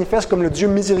se manifeste comme le Dieu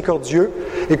miséricordieux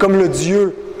et comme le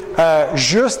Dieu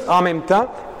juste en même temps.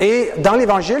 Et dans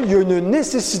l'Évangile, il y a une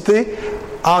nécessité,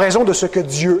 en raison de ce que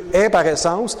Dieu est par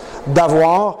essence,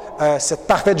 d'avoir cette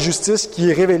parfaite justice qui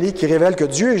est révélée, qui révèle que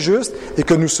Dieu est juste et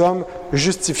que nous sommes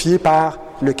justifiés par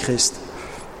le Christ.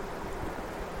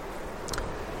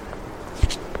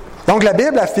 Donc la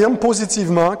Bible affirme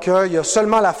positivement qu'il y a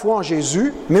seulement la foi en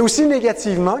Jésus, mais aussi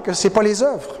négativement que ce n'est pas les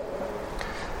œuvres.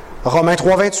 Romains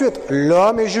 3, 28.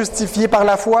 L'homme est justifié par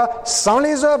la foi sans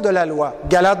les œuvres de la loi.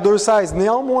 Galates 2, 16.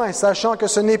 Néanmoins, sachant que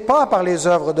ce n'est pas par les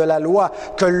œuvres de la loi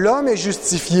que l'homme est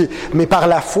justifié, mais par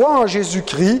la foi en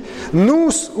Jésus-Christ, nous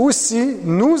aussi,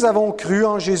 nous avons cru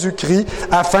en Jésus-Christ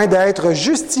afin d'être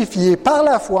justifiés par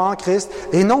la foi en Christ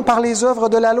et non par les œuvres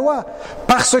de la loi.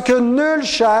 Parce que nulle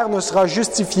chair ne sera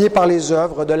justifiée par les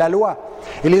œuvres de la loi.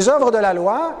 Et les œuvres de la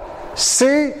loi,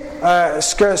 c'est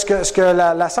ce que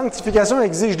la sanctification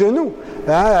exige de nous,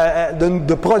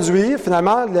 de produire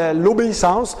finalement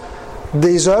l'obéissance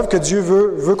des œuvres que Dieu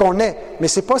veut qu'on ait. Mais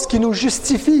ce n'est pas ce qui nous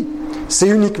justifie, c'est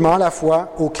uniquement la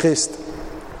foi au Christ.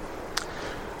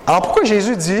 Alors pourquoi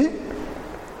Jésus dit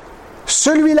 «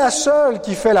 Celui-là seul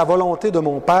qui fait la volonté de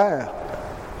mon Père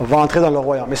va entrer dans le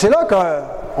royaume ». Mais c'est là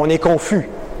qu'on est confus,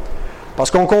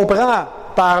 parce qu'on comprend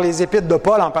par les épîtres de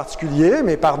Paul en particulier,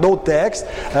 mais par d'autres textes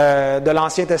de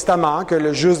l'Ancien Testament, que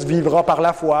le juste vivra par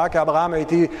la foi, qu'Abraham a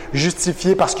été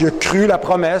justifié parce qu'il a cru la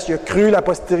promesse, il a cru la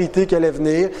postérité qui allait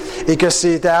venir, et que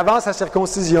c'était avant sa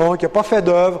circoncision, qu'il n'a pas fait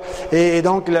d'œuvre, et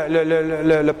donc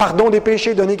le pardon des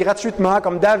péchés donné gratuitement,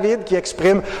 comme David qui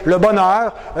exprime le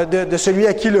bonheur de celui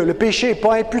à qui le péché n'est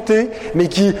pas imputé, mais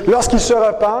qui, lorsqu'il se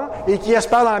repent et qui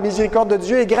espère dans la miséricorde de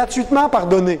Dieu, est gratuitement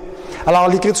pardonné. Alors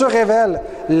l'Écriture révèle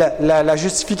la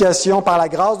justification par la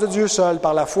grâce de Dieu seul,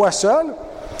 par la foi seule.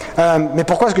 Mais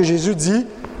pourquoi est-ce que Jésus dit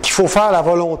qu'il faut faire la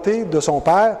volonté de son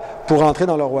Père pour entrer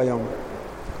dans le royaume?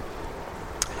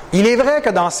 Il est vrai que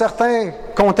dans certains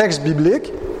contextes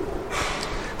bibliques,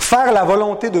 faire la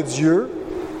volonté de Dieu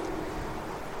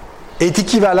est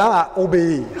équivalent à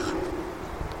obéir.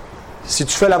 Si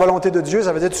tu fais la volonté de Dieu,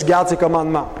 ça veut dire que tu gardes ses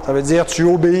commandements. Ça veut dire que tu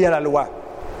obéis à la loi.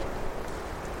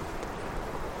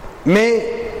 Mais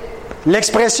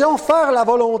l'expression « faire la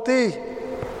volonté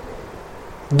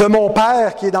de mon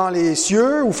Père qui est dans les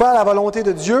cieux » ou « faire la volonté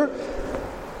de Dieu »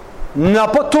 n'a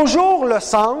pas toujours le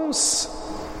sens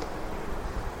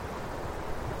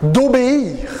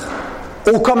d'obéir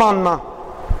aux commandements.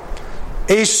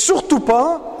 Et surtout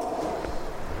pas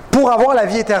pour avoir la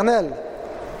vie éternelle.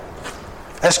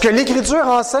 Est-ce que l'Écriture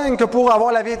enseigne que pour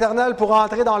avoir la vie éternelle, pour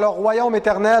entrer dans le royaume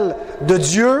éternel de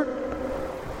Dieu,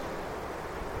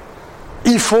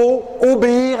 il faut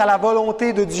obéir à la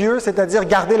volonté de Dieu, c'est-à-dire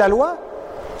garder la loi?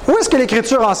 Où est-ce que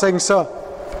l'Écriture enseigne ça?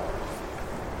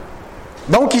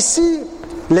 Donc ici,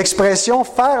 l'expression «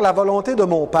 faire la volonté de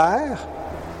mon Père »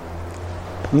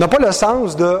 n'a pas le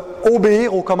sens de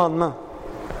obéir aux commandements.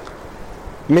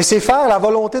 Mais c'est faire la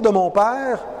volonté de mon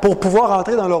Père pour pouvoir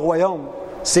entrer dans le royaume.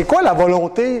 C'est quoi la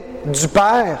volonté du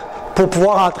Père pour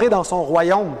pouvoir entrer dans son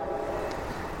royaume?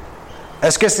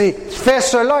 Est-ce que c'est « fais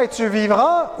cela et tu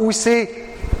vivras » ou c'est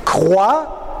 «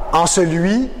 crois en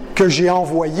celui que j'ai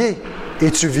envoyé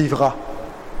et tu vivras ».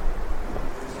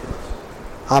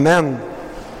 Amen.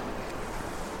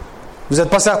 Vous n'êtes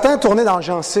pas certain? Tournez dans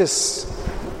Jean 6.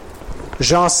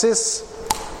 Jean 6,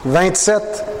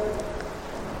 27.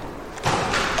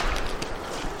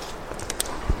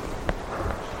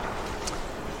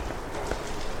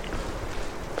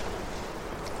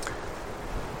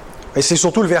 Et c'est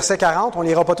surtout le verset 40, on ne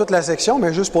lira pas toute la section,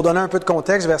 mais juste pour donner un peu de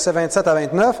contexte, versets 27 à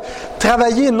 29. «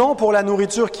 Travaillez non pour la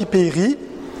nourriture qui périt,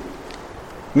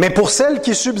 mais pour celle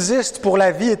qui subsiste pour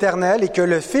la vie éternelle et que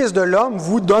le Fils de l'homme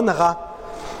vous donnera.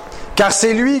 Car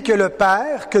c'est lui que le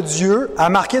Père, que Dieu, a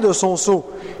marqué de son sceau. »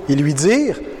 Ils lui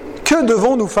dirent, « Que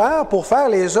devons-nous faire pour faire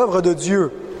les œuvres de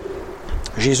Dieu? »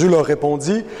 Jésus leur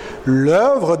répondit, «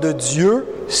 L'œuvre de Dieu,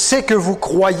 c'est que vous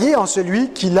croyez en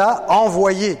celui qui l'a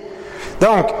envoyé. »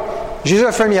 Donc, Jésus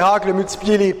a fait un miracle, il a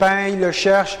multiplié les pains, il le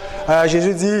cherche.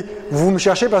 Jésus dit, vous me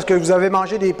cherchez parce que vous avez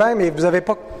mangé des pains, mais vous n'avez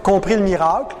pas compris le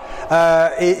miracle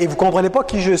et vous ne comprenez pas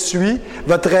qui je suis.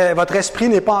 Votre esprit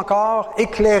n'est pas encore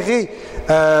éclairé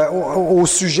au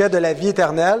sujet de la vie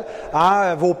éternelle.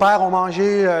 Hein? Vos pères ont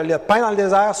mangé le pain dans le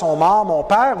désert, sont morts. Mon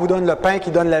Père vous donne le pain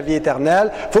qui donne la vie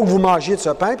éternelle. Il faut que vous mangiez de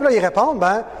ce pain. Puis là, ils répondent,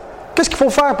 qu'est-ce qu'il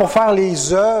faut faire pour faire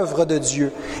les œuvres de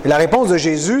Dieu? Et la réponse de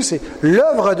Jésus, c'est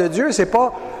l'œuvre de Dieu, c'est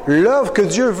pas l'œuvre que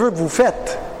Dieu veut que vous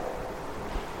faites.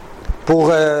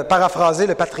 Pour paraphraser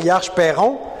le patriarche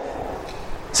Perron,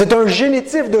 c'est un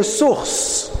génitif de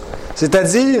source,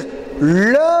 c'est-à-dire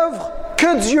l'œuvre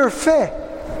que Dieu fait.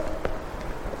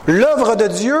 L'œuvre de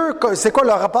Dieu, c'est quoi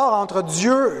le rapport entre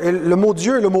Dieu, et le mot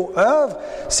Dieu et le mot œuvre?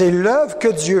 C'est l'œuvre que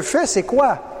Dieu fait, c'est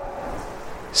quoi?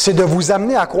 C'est de vous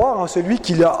amener à croire en celui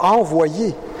qui l'a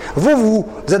envoyé. Vous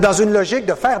êtes dans une logique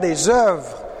de faire des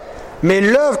œuvres. Mais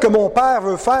l'œuvre que mon Père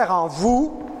veut faire en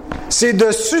vous, c'est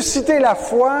de susciter la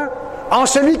foi en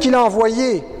celui qui l'a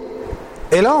envoyé.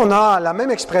 Et là, on a la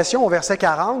même expression au verset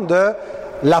 40 de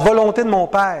 « la volonté de mon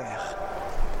Père »,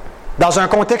 dans un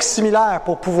contexte similaire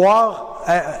pour pouvoir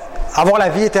avoir la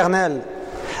vie éternelle.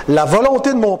 La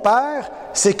volonté de mon Père,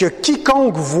 c'est que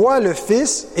quiconque voit le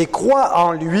Fils et croit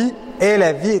en lui ait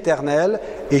la vie éternelle,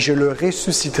 et je le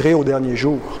ressusciterai au dernier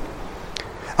jour.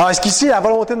 Alors, est-ce qu'ici, la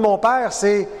volonté de mon Père,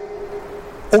 c'est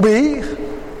obéir,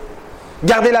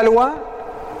 garder la loi,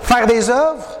 faire des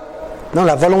œuvres? Non,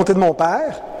 la volonté de mon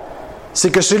Père,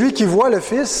 c'est que celui qui voit le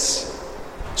Fils,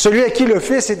 celui à qui le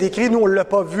Fils est décrit, nous on ne l'a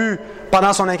pas vu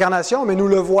pendant son incarnation, mais nous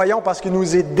le voyons parce qu'il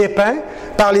nous est dépeint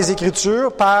par les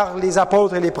Écritures, par les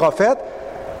apôtres et les prophètes.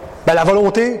 La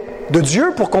volonté de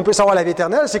Dieu pour qu'on puisse avoir la vie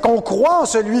éternelle, c'est qu'on croit en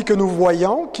celui que nous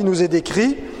voyons, qui nous est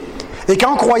décrit, et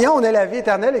qu'en croyant, on ait la vie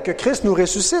éternelle et que Christ nous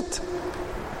ressuscite.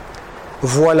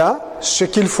 Voilà ce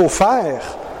qu'il faut faire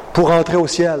pour entrer au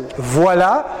ciel.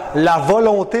 Voilà la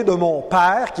volonté de mon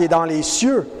Père qui est dans les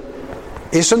cieux.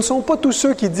 Et ce ne sont pas tous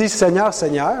ceux qui disent « Seigneur,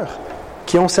 Seigneur »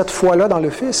 qui ont cette foi-là dans le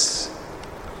Fils.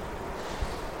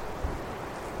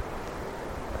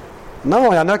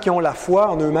 Non, il y en a qui ont la foi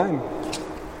en eux-mêmes,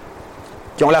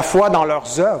 qui ont la foi dans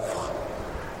leurs œuvres,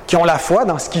 qui ont la foi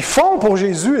dans ce qu'ils font pour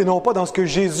Jésus et non pas dans ce que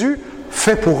Jésus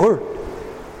fait pour eux.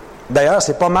 D'ailleurs,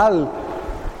 c'est pas mal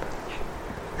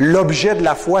l'objet de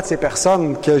la foi de ces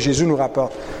personnes que Jésus nous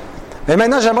rapporte. Mais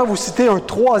maintenant, j'aimerais vous citer un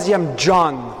troisième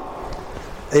John.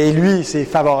 Et lui, c'est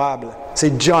favorable.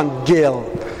 C'est John Gill.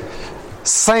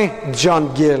 Saint John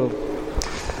Gill.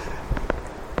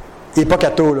 Il n'est pas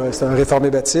catho, là. C'est un réformé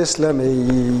baptiste, là, mais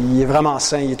il est vraiment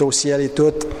saint, il est au ciel et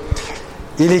tout.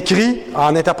 Il écrit,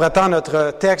 en interprétant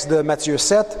notre texte de Matthieu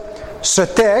 7, « Ce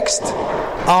texte,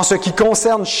 en ce qui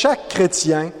concerne chaque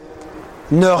chrétien,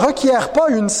 ne requiert pas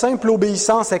une simple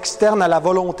obéissance externe à la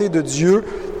volonté de Dieu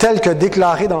telle que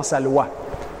déclarée dans sa loi.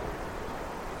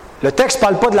 Le texte ne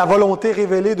parle pas de la volonté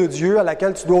révélée de Dieu à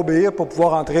laquelle tu dois obéir pour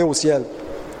pouvoir entrer au ciel.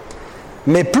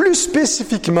 Mais plus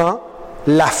spécifiquement,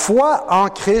 la foi en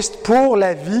Christ pour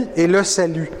la vie et le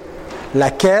salut,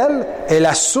 laquelle est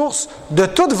la source de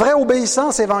toute vraie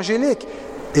obéissance évangélique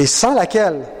et sans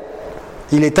laquelle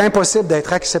il est impossible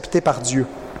d'être accepté par Dieu.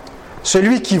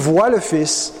 Celui qui voit le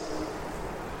Fils,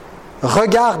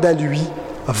 regarde à lui,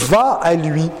 va à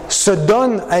lui, se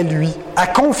donne à lui, a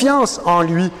confiance en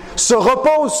lui, se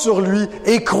repose sur lui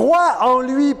et croit en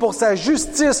lui pour sa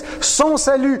justice, son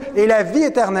salut et la vie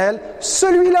éternelle,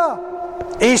 celui-là,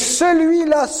 et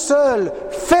celui-là seul,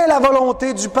 fait la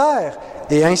volonté du Père.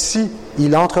 Et ainsi,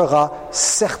 il entrera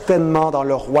certainement dans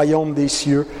le royaume des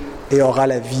cieux et aura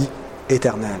la vie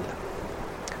éternelle.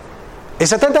 Et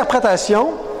cette interprétation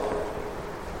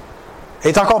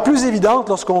est encore plus évidente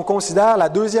lorsqu'on considère la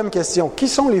deuxième question. Qui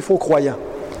sont les faux croyants?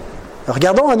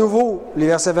 Regardons à nouveau les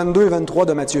versets 22 et 23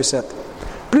 de Matthieu 7.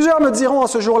 Plusieurs me diront en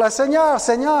ce jour-là, « Seigneur,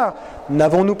 Seigneur,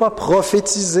 n'avons-nous pas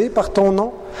prophétisé par ton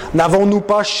nom? N'avons-nous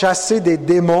pas chassé des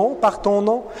démons par ton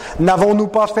nom? N'avons-nous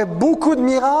pas fait beaucoup de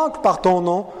miracles par ton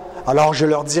nom? Alors je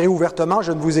leur dirai ouvertement,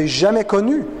 je ne vous ai jamais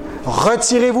connus.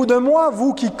 Retirez-vous de moi,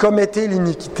 vous qui commettez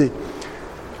l'iniquité. »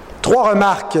 3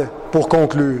 remarques pour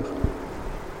conclure.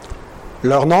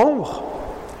 Leur nombre,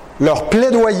 leur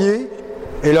plaidoyer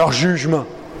et leur jugement.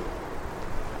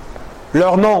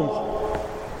 Leur nombre.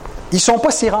 Ils ne sont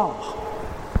pas si rares.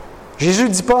 Jésus ne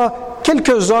dit pas «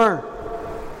 quelques-uns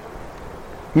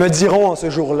me diront en ce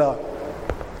jour-là »,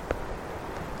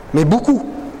 mais beaucoup.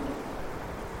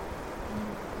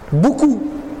 Beaucoup.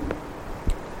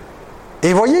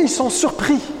 Et voyez, ils sont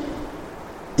surpris.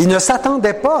 Ils ne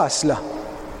s'attendaient pas à cela.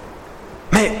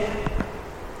 Mais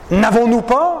n'avons-nous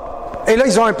pas? Et là,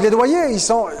 ils ont un plaidoyer.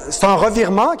 C'est un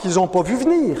revirement qu'ils n'ont pas vu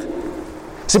venir.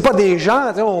 C'est pas des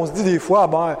gens, on se dit des fois,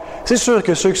 c'est sûr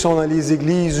que ceux qui sont dans les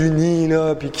églises unies,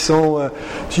 là, puis qui sont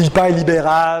hyper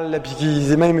libérales, puis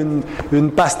qui est même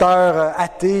une pasteur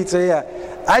athée,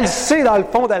 elle sait dans le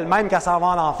fond d'elle-même qu'elle s'en va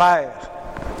en enfer.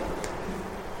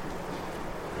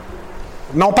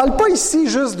 Mais on ne parle pas ici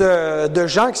juste de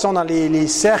gens qui sont dans les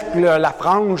cercles, la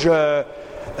frange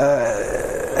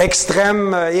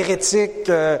extrême,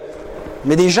 hérétique,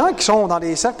 mais des gens qui sont dans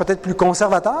des cercles peut-être plus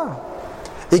conservateurs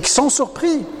et qui sont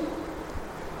surpris.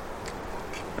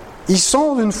 Ils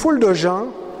sont une foule de gens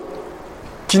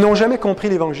qui n'ont jamais compris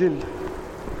l'Évangile.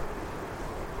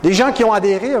 Des gens qui ont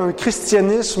adhéré à un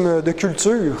christianisme de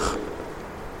culture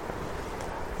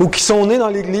ou qui sont nés dans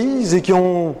l'Église et qui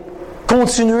ont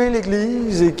continué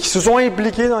l'Église et qui se sont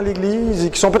impliqués dans l'Église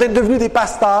et qui sont peut-être devenus des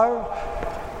pasteurs,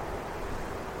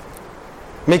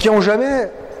 mais qui n'ont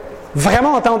jamais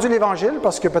vraiment entendu l'Évangile,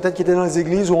 parce que peut-être qu'ils étaient dans les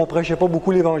églises où on ne prêchait pas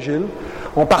beaucoup l'Évangile.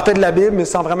 On partait de la Bible, mais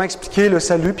sans vraiment expliquer le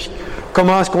salut, puis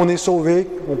comment est-ce qu'on est sauvé.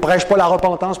 On ne prêche pas la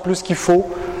repentance plus qu'il faut.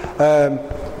 Ils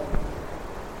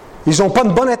n'ont pas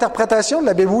une bonne interprétation de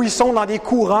la Bible, où ils sont dans des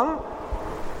courants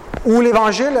où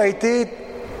l'Évangile a été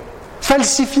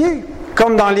falsifié,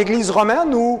 comme dans l'Église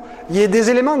romaine, où il y a des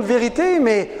éléments de vérité,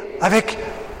 mais avec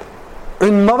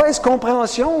une mauvaise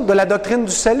compréhension de la doctrine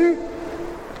du salut.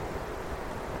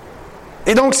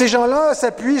 Et donc, ces gens-là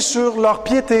s'appuient sur leur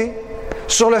piété,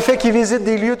 sur le fait qu'ils visitent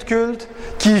des lieux de culte,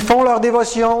 qu'ils font leur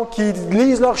dévotion, qu'ils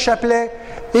lisent leur chapelet,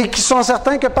 et qui sont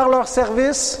certains que par leur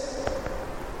service,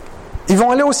 ils vont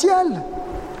aller au ciel.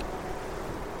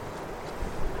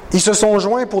 Ils se sont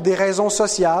joints pour des raisons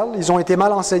sociales, ils ont été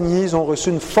mal enseignés, ils ont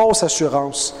reçu une fausse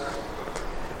assurance.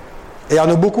 Et il y en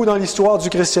a beaucoup dans l'histoire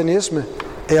du christianisme,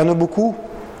 et il y en a beaucoup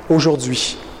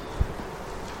aujourd'hui.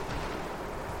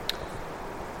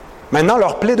 Maintenant,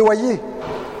 leur plaidoyer.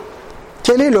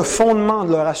 Quel est le fondement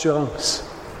de leur assurance?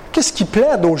 Qu'est-ce qui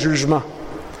plaide au jugement?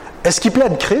 Est-ce qu'ils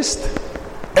plaident Christ?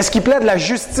 Est-ce qu'ils plaident la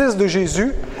justice de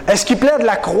Jésus? Est-ce qu'ils plaident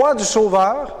la croix du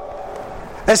Sauveur?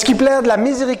 Est-ce qu'ils plaident la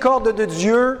miséricorde de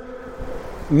Dieu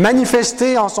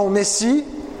manifestée en son Messie,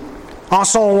 en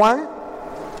son oint?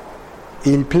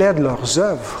 Ils plaident leurs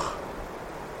œuvres.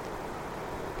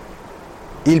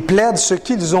 Ils plaident ce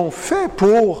qu'ils ont fait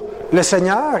pour le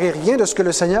Seigneur et rien de ce que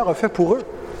le Seigneur a fait pour eux.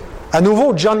 À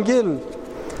nouveau, John Gill.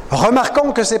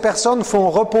 Remarquons que ces personnes font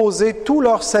reposer tout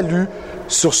leur salut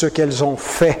sur ce qu'elles ont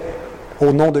fait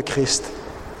au nom de Christ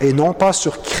et non pas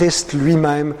sur Christ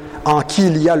lui-même, en qui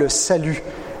il y a le salut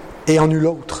et en nul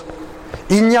autre.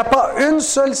 Il n'y a pas une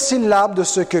seule syllabe de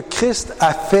ce que Christ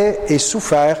a fait et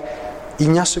souffert.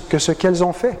 Il n'y a que ce qu'elles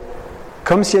ont fait,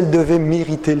 comme si elles devaient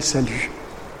mériter le salut.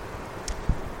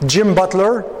 Jim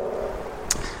Butler,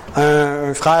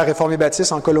 un frère réformé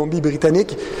baptiste en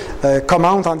Colombie-Britannique,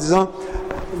 commente en disant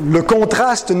le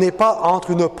contraste n'est pas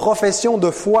entre une profession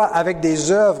de foi avec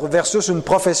des œuvres versus une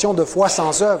profession de foi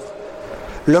sans œuvres.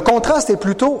 Le contraste est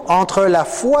plutôt entre la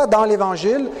foi dans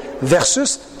l'Évangile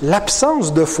versus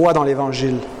l'absence de foi dans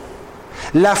l'Évangile.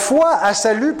 La foi à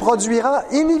salut produira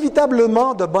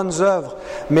inévitablement de bonnes œuvres,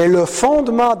 mais le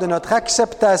fondement de notre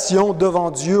acceptation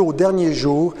devant Dieu au dernier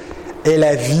jour est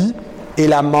la vie et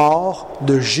la mort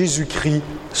de Jésus-Christ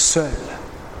seul.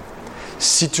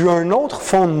 Si tu as un autre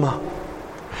fondement,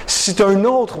 si tu as une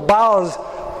autre base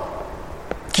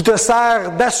qui te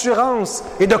sert d'assurance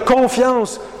et de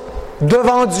confiance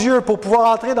devant Dieu pour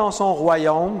pouvoir entrer dans son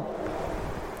royaume,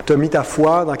 tu as mis ta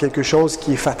foi dans quelque chose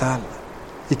qui est fatal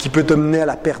et qui peut te mener à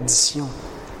la perdition.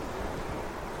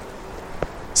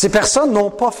 Ces personnes n'ont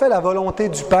pas fait la volonté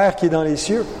du Père qui est dans les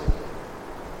cieux,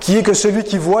 qui est que celui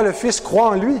qui voit le Fils croit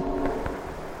en lui.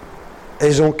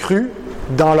 Elles ont cru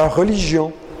dans leur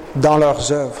religion, dans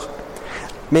leurs œuvres.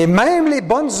 Mais même les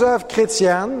bonnes œuvres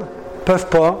chrétiennes ne peuvent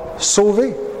pas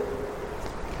sauver.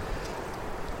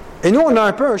 Et nous, on a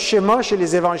un peu un schéma chez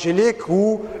les évangéliques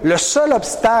où le seul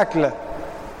obstacle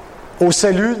au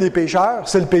salut des pécheurs,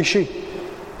 c'est le péché.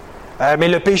 Mais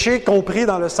le péché compris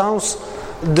dans le sens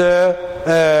de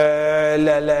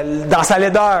dans sa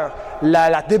laideur,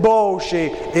 la débauche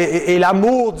et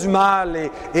l'amour du mal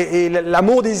et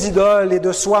l'amour des idoles et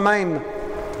de soi-même.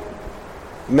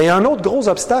 Mais il y a un autre gros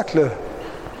obstacle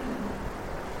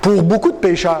pour beaucoup de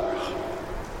pécheurs,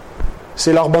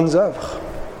 c'est leurs bonnes œuvres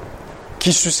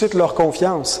qui suscitent leur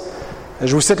confiance.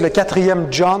 Je vous cite le 4e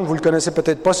John, vous ne le connaissez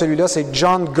peut-être pas, celui-là, c'est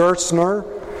John Gertzner,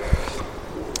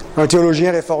 un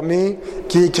théologien réformé,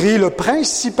 qui écrit « Le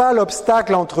principal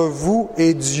obstacle entre vous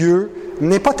et Dieu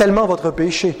n'est pas tellement votre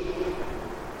péché,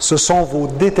 ce sont vos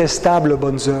détestables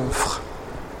bonnes œuvres. »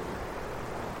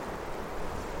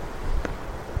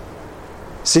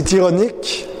 C'est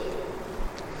ironique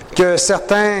que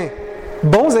certains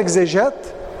bons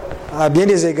exégètes, à bien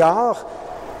des égards,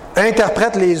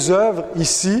 interprètent les œuvres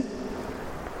ici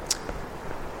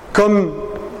comme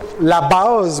la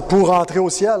base pour entrer au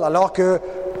ciel, alors que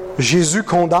Jésus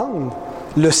condamne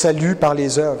le salut par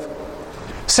les œuvres.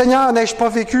 Seigneur, n'ai-je pas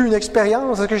vécu une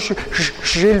expérience? Est-ce que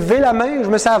j'ai levé la main, je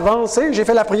me suis avancé, j'ai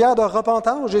fait la prière de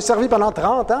repentance, j'ai servi pendant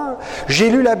 30 ans, j'ai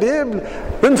lu la Bible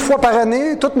une fois par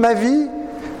année, toute ma vie,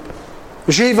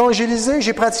 j'ai évangélisé,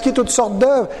 j'ai pratiqué toutes sortes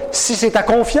d'œuvres. Si c'est ta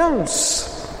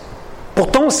confiance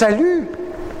pour ton salut,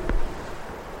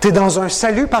 tu es dans un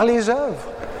salut par les œuvres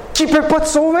qui ne peut pas te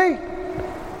sauver.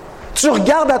 Tu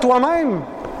regardes à toi-même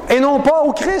et non pas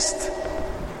au Christ.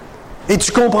 Et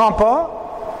tu ne comprends pas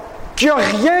qu'il n'y a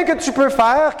rien que tu peux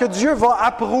faire que Dieu va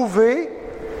approuver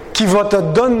qui va te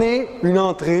donner une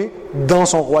entrée dans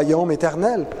son royaume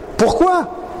éternel. Pourquoi?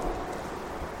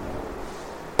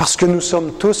 Parce que nous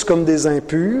sommes tous comme des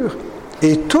impurs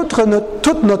et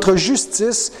toute notre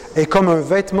justice est comme un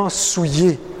vêtement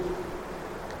souillé,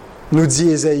 nous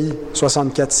dit Ésaïe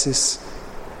 64:6.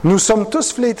 Nous sommes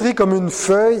tous flétris comme une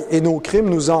feuille et nos crimes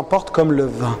nous emportent comme le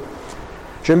vent.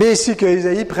 J'aime bien ici que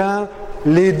Ésaïe prend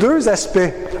les deux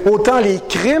aspects, autant les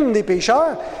crimes des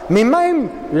pécheurs, mais même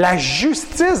la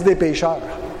justice des pécheurs.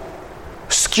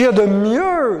 Ce qu'il y a de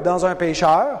mieux dans un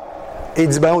pécheur, et il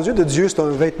dit, aux yeux de Dieu, c'est un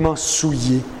vêtement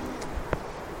souillé,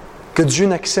 que Dieu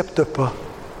n'accepte pas.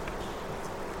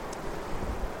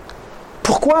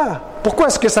 Pourquoi? Pourquoi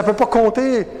est-ce que ça ne peut pas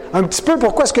compter un petit peu?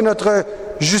 Pourquoi est-ce que notre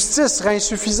justice serait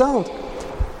insuffisante?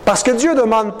 Parce que Dieu ne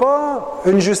demande pas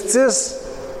une justice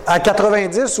à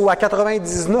 90 ou à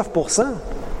 99%.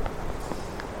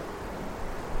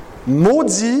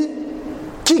 Maudit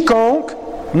quiconque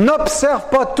n'observe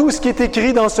pas tout ce qui est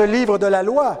écrit dans ce livre de la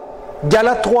loi.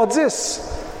 Galates 3:10.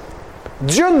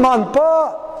 Dieu ne demande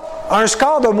pas un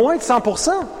score de moins de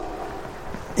 100%.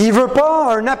 Il ne veut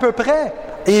pas un à peu près.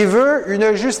 Il veut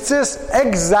une justice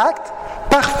exacte,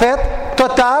 parfaite,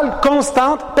 totale,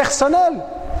 constante, personnelle.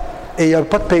 Et il n'y a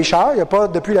pas de pécheur, il n'y a pas,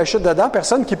 depuis la chute d'Adam,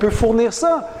 personne qui peut fournir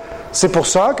ça. C'est pour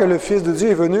ça que le Fils de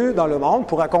Dieu est venu dans le monde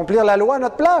pour accomplir la loi à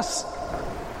notre place.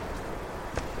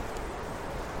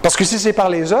 Parce que si c'est par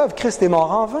les œuvres, Christ est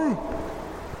mort en vain.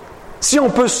 Si on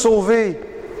peut se sauver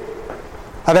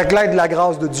avec l'aide de la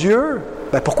grâce de Dieu,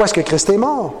 pourquoi est-ce que Christ est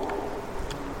mort?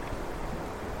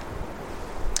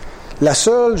 La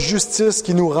seule justice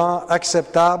qui nous rend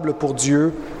acceptables pour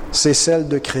Dieu, c'est celle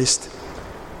de Christ.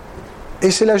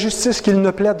 Et c'est la justice qu'il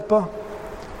ne plaide pas.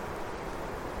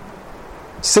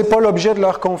 Ce n'est pas l'objet de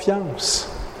leur confiance.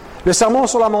 Le sermon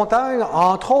sur la montagne a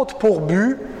entre autres pour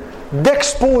but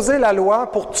d'exposer la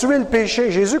loi pour tuer le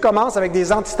péché. Jésus commence avec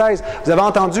des antithèses. Vous avez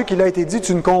entendu qu'il a été dit «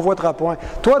 tu ne convoiteras point ».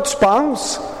 Toi, tu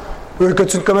penses que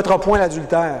tu ne commettras point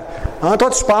l'adultère. Toi,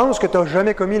 tu penses que tu n'as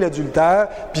jamais commis l'adultère,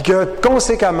 puis que,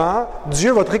 conséquemment,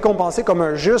 Dieu va te récompenser comme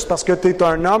un juste parce que tu es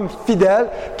un homme fidèle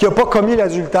qui n'a pas commis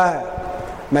l'adultère.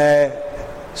 Mais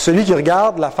celui qui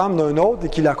regarde la femme d'un autre et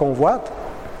qui la convoite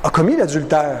a commis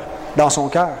l'adultère dans son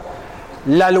cœur.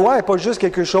 La loi n'est pas juste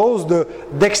quelque chose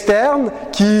d'externe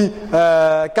qui,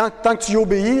 tant que tu y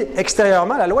obéis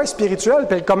extérieurement, la loi est spirituelle,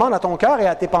 puis elle commande à ton cœur et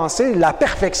à tes pensées la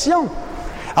perfection.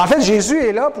 En fait, Jésus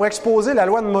est là pour exposer la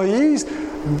loi de Moïse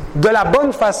de la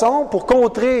bonne façon pour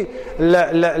contrer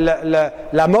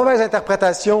la mauvaise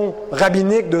interprétation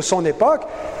rabbinique de son époque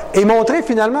et montrer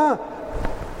finalement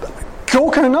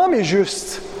qu'aucun homme est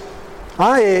juste.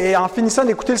 Et en finissant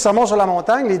d'écouter le sermon sur la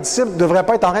montagne, les disciples ne devraient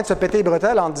pas être en train de se péter les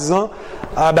bretelles en disant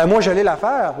 « Ah ben moi j'allais la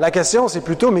faire ». La question c'est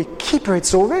plutôt « Mais qui peut être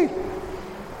sauvé?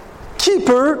 Qui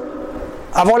peut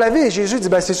avoir la vie? » Et Jésus dit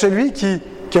 « C'est celui qui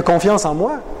a confiance en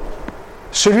moi.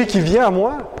 Celui qui vient à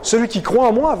moi, celui qui croit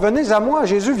en moi, venez à moi. »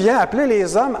 Jésus vient appeler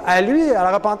les hommes à lui, à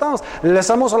la repentance. Le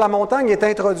sermon sur la montagne est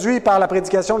introduit par la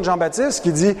prédication de Jean-Baptiste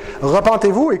qui dit «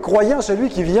 Repentez-vous et croyez en celui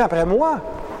qui vient après moi. »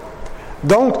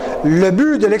 Donc, le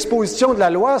but de l'exposition de la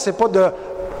loi, c'est pas de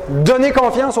donner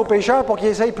confiance au pécheur pour qu'il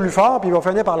essaye plus fort puis il va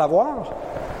finir par l'avoir.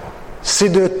 C'est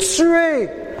de tuer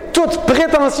toute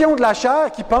prétention de la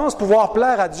chair qui pense pouvoir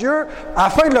plaire à Dieu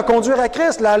afin de le conduire à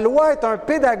Christ. La loi est un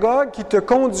pédagogue qui te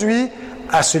conduit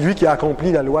à celui qui a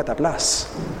accompli la loi à ta place.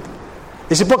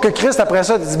 Et c'est pas que Christ, après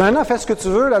ça, te dit « Maintenant, fais ce que tu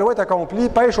veux, la loi est accomplie,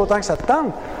 pêche autant que ça te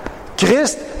tente. »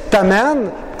 Christ t'amène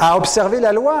à observer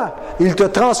la loi. Il te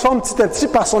transforme petit à petit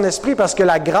par son esprit parce que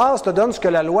la grâce te donne ce que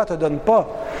la loi ne te donne pas.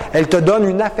 Elle te donne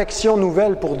une affection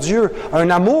nouvelle pour Dieu,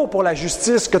 un amour pour la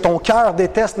justice que ton cœur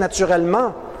déteste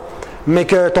naturellement, mais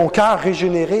que ton cœur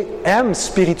régénéré aime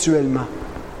spirituellement.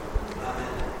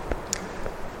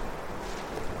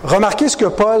 Remarquez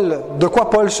de quoi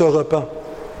Paul se repent.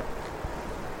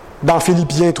 Dans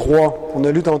Philippiens 3, on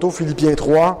a lu tantôt Philippiens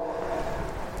 3,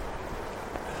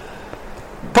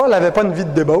 Paul n'avait pas une vie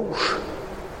de débauche.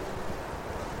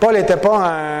 Paul n'était pas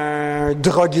un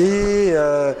drogué,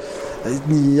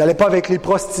 il n'allait pas avec les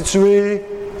prostituées.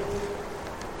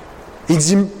 Il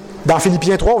dit, dans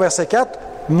Philippiens 3, verset 4,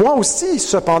 « Moi aussi,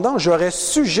 cependant, j'aurais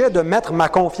sujet de mettre ma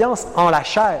confiance en la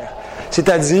chair,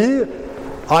 c'est-à-dire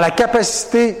en la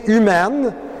capacité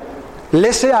humaine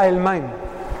laissée à elle-même,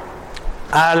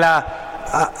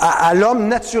 à l'homme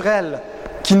naturel,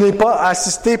 qui n'est pas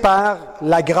assisté par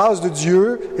la grâce de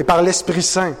Dieu et par l'Esprit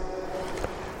Saint.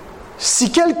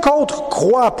 Si quelque autre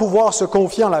croit pouvoir se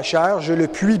confier en la chair, je le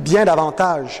puis bien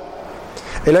davantage. »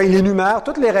 Et là, il énumère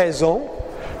toutes les raisons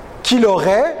qu'il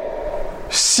aurait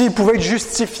s'il pouvait être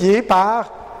justifié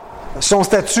par son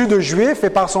statut de juif et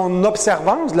par son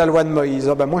observance de la loi de Moïse.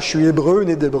 « Moi, je suis hébreu,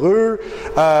 né d'hébreu.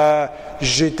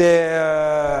 J'étais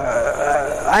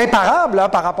imparable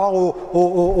par rapport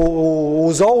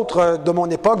aux autres de mon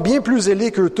époque, bien plus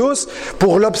zélé qu'eux tous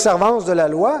pour l'observance de la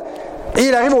loi. » Et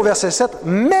il arrive au verset 7. «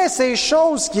 Mais ces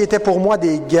choses qui étaient pour moi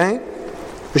des gains,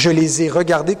 je les ai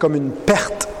regardées comme une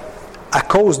perte à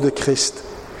cause de Christ.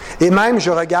 Et même, je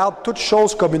regarde toutes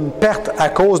choses comme une perte à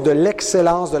cause de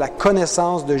l'excellence, de la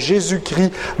connaissance de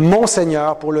Jésus-Christ, mon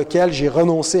Seigneur, pour lequel j'ai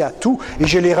renoncé à tout. Et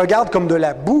je les regarde comme de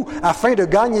la boue, afin de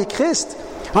gagner Christ. »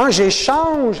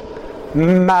 J'échange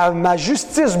ma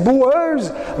justice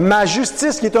boueuse, ma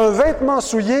justice qui est un vêtement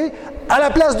souillé, à la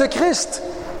place de Christ.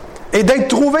 Et d'être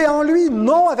trouvé en lui,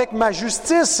 non avec ma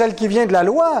justice, celle qui vient de la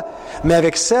loi, mais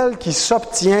avec celle qui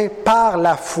s'obtient par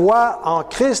la foi en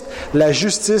Christ, la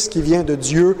justice qui vient de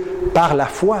Dieu par la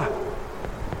foi.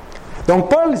 Donc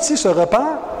Paul ici se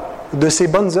repent de ses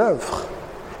bonnes œuvres.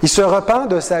 Il se repent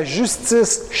de sa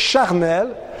justice charnelle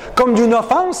comme d'une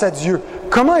offense à Dieu.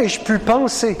 Comment ai-je pu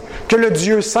penser que le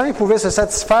Dieu saint pouvait se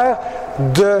satisfaire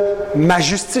de ma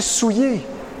justice souillée?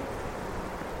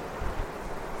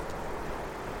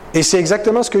 Et c'est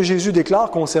exactement ce que Jésus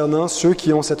déclare concernant ceux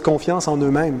qui ont cette confiance en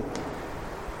eux-mêmes.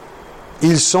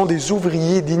 Ils sont des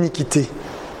ouvriers d'iniquité.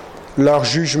 Leur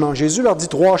jugement. Jésus leur dit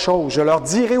 3 choses. Je leur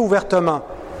dirai ouvertement.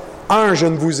 1, je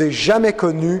ne vous ai jamais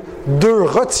connu. 2,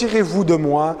 retirez-vous de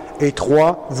moi. Et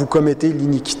 3, vous commettez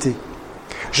l'iniquité.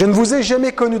 Je ne vous ai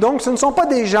jamais connu. Donc, ce ne sont pas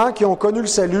des gens qui ont connu le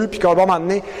salut, puis qu'à un moment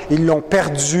donné, ils l'ont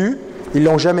perdu, ils ne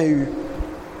l'ont jamais eu.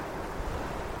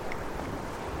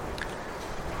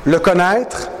 Le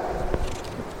connaître,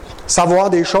 savoir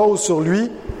des choses sur lui,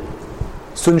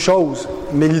 c'est une chose.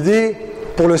 Mais l'idée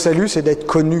pour le salut, c'est d'être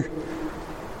connu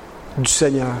du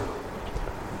Seigneur.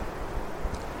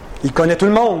 Il connaît tout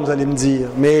le monde, vous allez me dire,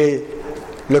 mais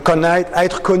le connaître,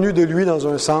 être connu de lui dans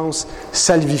un sens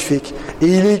salvifique. Et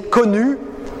il est connu,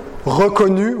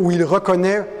 reconnu, ou il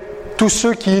reconnaît tous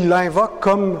ceux qui l'invoquent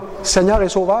comme Seigneur et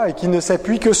Sauveur et qui ne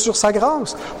s'appuient que sur sa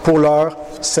grâce pour leur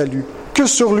salut, que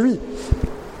sur lui.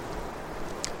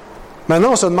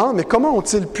 Maintenant, on se demande, mais comment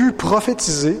ont-ils pu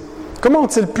prophétiser? Comment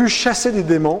ont-ils pu chasser des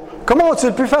démons? Comment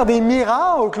ont-ils pu faire des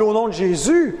miracles au nom de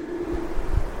Jésus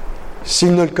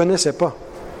s'ils ne le connaissaient pas?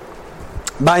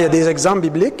 Il y a des exemples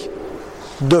bibliques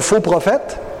de faux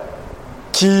prophètes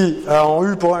qui ont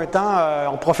eu pour un temps,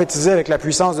 ont prophétisé avec la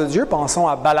puissance de Dieu. Pensons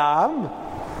à Balaam.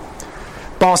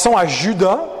 Pensons à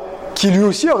Judas, qui lui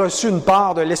aussi a reçu une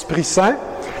part de l'Esprit Saint,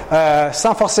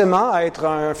 sans forcément être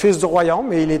un fils du royaume,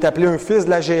 mais il est appelé un fils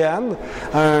de la géhenne,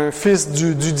 un fils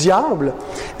du diable,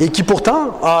 et qui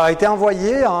pourtant a été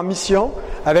envoyé en mission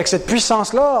avec cette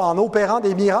puissance-là, en opérant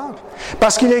des miracles.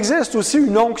 Parce qu'il existe aussi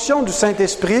une onction du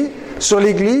Saint-Esprit sur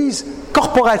l'Église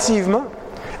corporativement.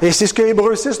 Et c'est ce que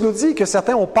Hébreux 6 nous dit, que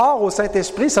certains ont part au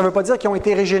Saint-Esprit, ça ne veut pas dire qu'ils ont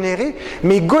été régénérés,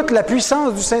 mais goûtent la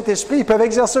puissance du Saint-Esprit. Ils peuvent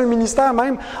exercer un ministère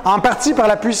même en partie par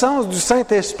la puissance du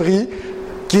Saint-Esprit,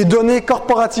 qui est donnée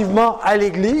corporativement à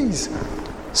l'Église,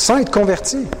 sans être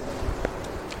convertis.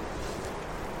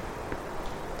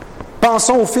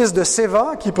 Pensons au fils de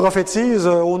Séva, qui prophétise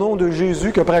au nom de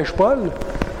Jésus que prêche Paul,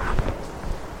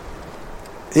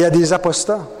 et à des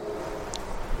apostats.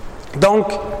 Donc,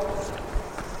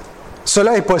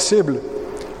 cela est possible.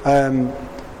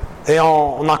 Et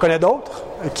on en connaît d'autres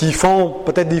qui font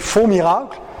peut-être des faux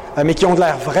miracles, mais qui ont de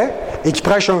l'air vrais, et qui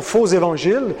prêchent un faux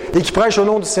évangile, et qui prêchent au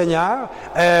nom du Seigneur,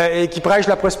 et qui prêchent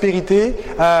la prospérité,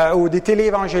 ou des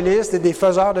téléévangélistes et des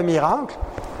faiseurs de miracles.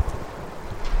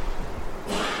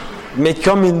 Mais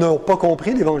comme ils n'ont pas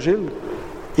compris l'Évangile,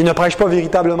 ils ne prêchent pas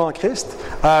véritablement Christ,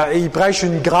 et ils prêchent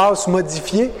une grâce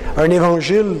modifiée, un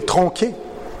Évangile tronqué.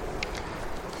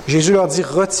 Jésus leur dit «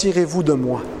 Retirez-vous de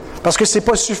moi ». Parce que ce n'est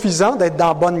pas suffisant d'être dans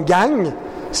la bonne gang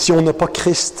si on n'a pas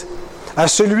Christ. À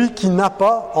celui qui n'a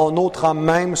pas, on ôtera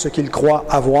même ce qu'il croit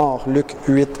avoir. Luc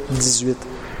 8, 18.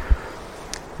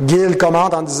 Gill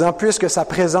commente en disant « Puisque sa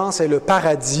présence est le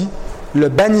paradis, le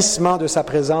bannissement de sa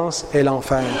présence est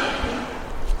l'enfer. »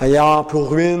 Ayant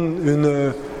pour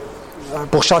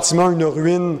châtiment une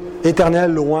ruine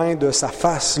éternelle loin de sa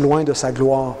face, loin de sa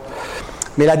gloire.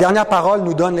 Mais la dernière parole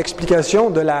nous donne l'explication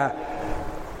de la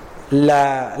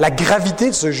gravité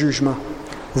de ce jugement.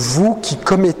 Vous qui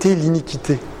commettez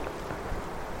l'iniquité.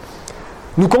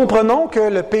 Nous comprenons que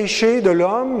le péché de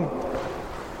l'homme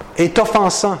est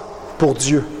offensant pour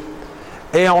Dieu.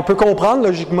 Et on peut comprendre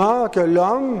logiquement que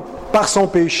l'homme, par son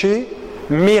péché,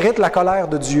 mérite la colère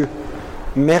de Dieu.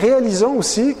 Mais réalisons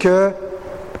aussi que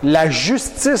la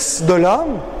justice de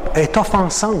l'homme est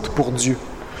offensante pour Dieu.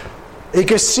 Et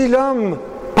que si l'homme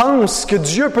pense que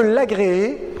Dieu peut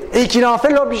l'agréer et qu'il en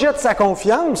fait l'objet de sa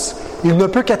confiance, il ne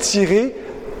peut qu'attirer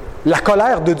la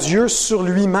colère de Dieu sur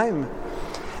lui-même.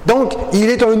 Donc, il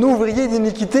est un ouvrier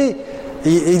d'iniquité.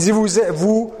 Il dit, vous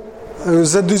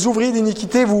êtes des ouvriers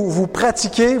d'iniquité, vous ne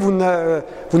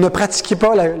pratiquez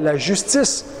pas la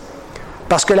justice.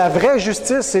 Parce que la vraie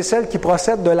justice, c'est celle qui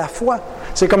procède de la foi.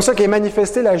 C'est comme ça qu'est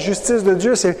manifestée la justice de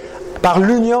Dieu, c'est par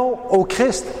l'union au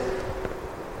Christ.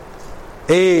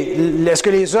 Et est-ce que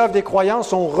les œuvres des croyants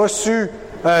sont reçues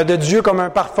de Dieu comme un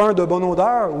parfum de bonne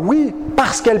odeur? Oui,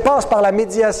 parce qu'elles passent par la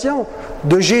médiation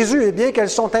de Jésus. Et bien qu'elles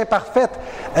sont imparfaites,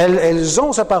 elles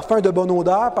ont ce parfum de bonne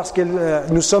odeur parce que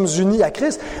nous sommes unis à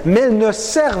Christ, mais elles ne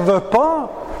servent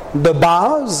pas de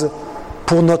base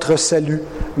pour notre salut,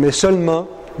 mais seulement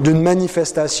d'une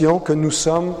manifestation que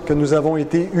nous avons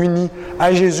été unis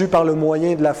à Jésus par le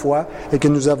moyen de la foi et que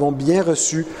nous avons bien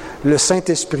reçu le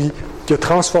Saint-Esprit qui a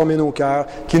transformé nos cœurs,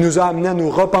 qui nous a amenés à nous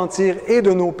repentir et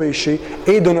de nos péchés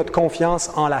et de notre confiance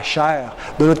en la chair,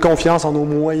 de notre confiance en nos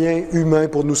moyens humains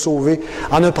pour nous sauver,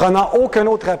 en ne prenant aucun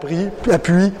autre appui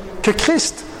que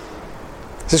Christ.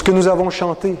 C'est ce que nous avons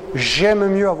chanté. J'aime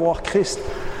mieux avoir Christ.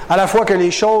 À la fois que les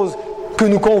choses que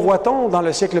nous convoitons dans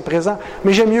le siècle présent,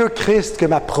 mais j'aime mieux Christ que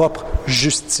ma propre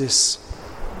justice.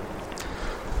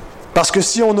 Parce que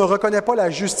si on ne reconnaît pas la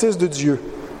justice de Dieu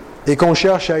et qu'on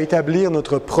cherche à établir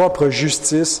notre propre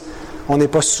justice, on n'est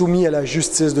pas soumis à la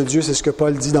justice de Dieu. C'est ce que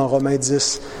Paul dit dans Romains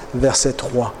 10, verset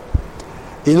 3.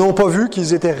 Ils n'ont pas vu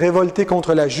qu'ils étaient révoltés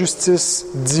contre la justice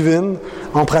divine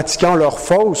en pratiquant leur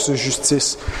fausse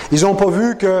justice. Ils n'ont pas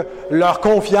vu que leur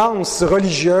confiance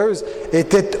religieuse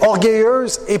était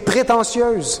orgueilleuse et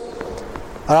prétentieuse.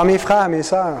 Alors mes frères, mes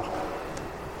sœurs,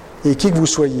 et qui que vous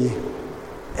soyez,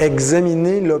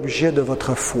 examinez l'objet de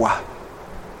votre foi.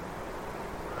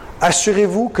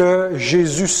 Assurez-vous que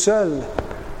Jésus seul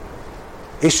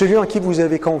est celui en qui vous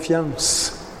avez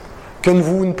confiance. Que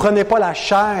vous ne prenez pas la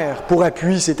chair pour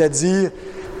appui, c'est-à-dire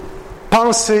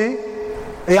penser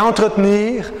et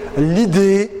entretenir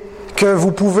l'idée que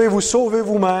vous pouvez vous sauver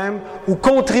vous-même ou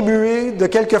contribuer de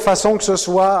quelque façon que ce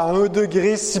soit, à 1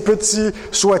 degré, si petit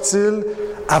soit-il,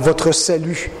 à votre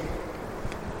salut.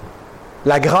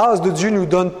 La grâce de Dieu nous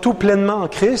donne tout pleinement en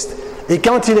Christ, et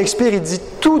quand il expire, il dit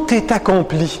 « Tout est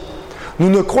accompli ». Nous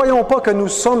ne croyons pas que nous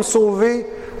sommes sauvés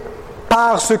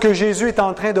par ce que Jésus est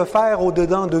en train de faire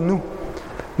au-dedans de nous.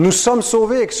 Nous sommes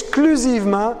sauvés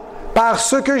exclusivement par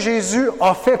ce que Jésus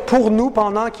a fait pour nous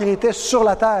pendant qu'il était sur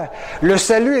la terre. Le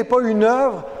salut n'est pas une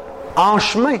œuvre en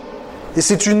chemin, et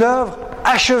c'est une œuvre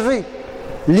achevée.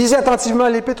 Lisez attentivement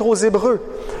l'Épître aux Hébreux.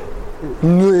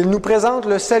 Il nous présente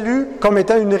le salut comme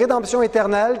étant une rédemption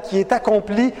éternelle qui est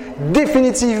accomplie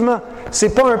définitivement. Ce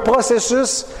n'est pas un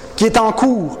processus qui est en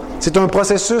cours, c'est un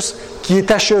processus qui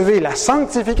est achevé. La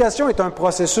sanctification est un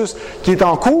processus qui est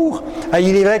en cours.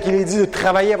 Il est vrai qu'il est dit de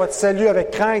travailler à votre salut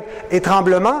avec crainte et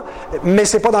tremblement, mais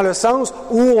ce n'est pas dans le sens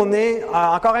où on est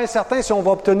encore incertain si on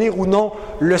va obtenir ou non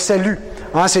le salut.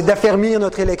 C'est d'affermir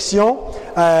notre élection,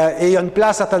 et il y a une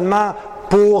place certainement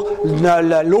pour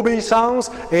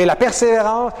l'obéissance et la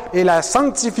persévérance et la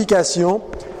sanctification,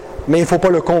 mais il ne faut pas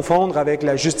le confondre avec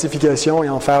la justification et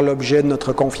en faire l'objet de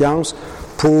notre confiance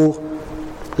pour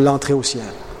l'entrée au ciel.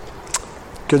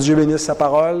 Que Dieu bénisse sa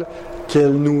parole,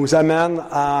 qu'elle nous amène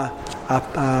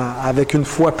avec une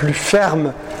foi plus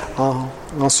ferme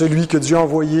en celui que Dieu a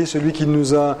envoyé, celui qui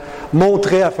nous a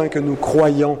montré afin que nous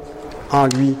croyions en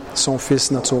lui, son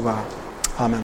Fils, notre Sauveur.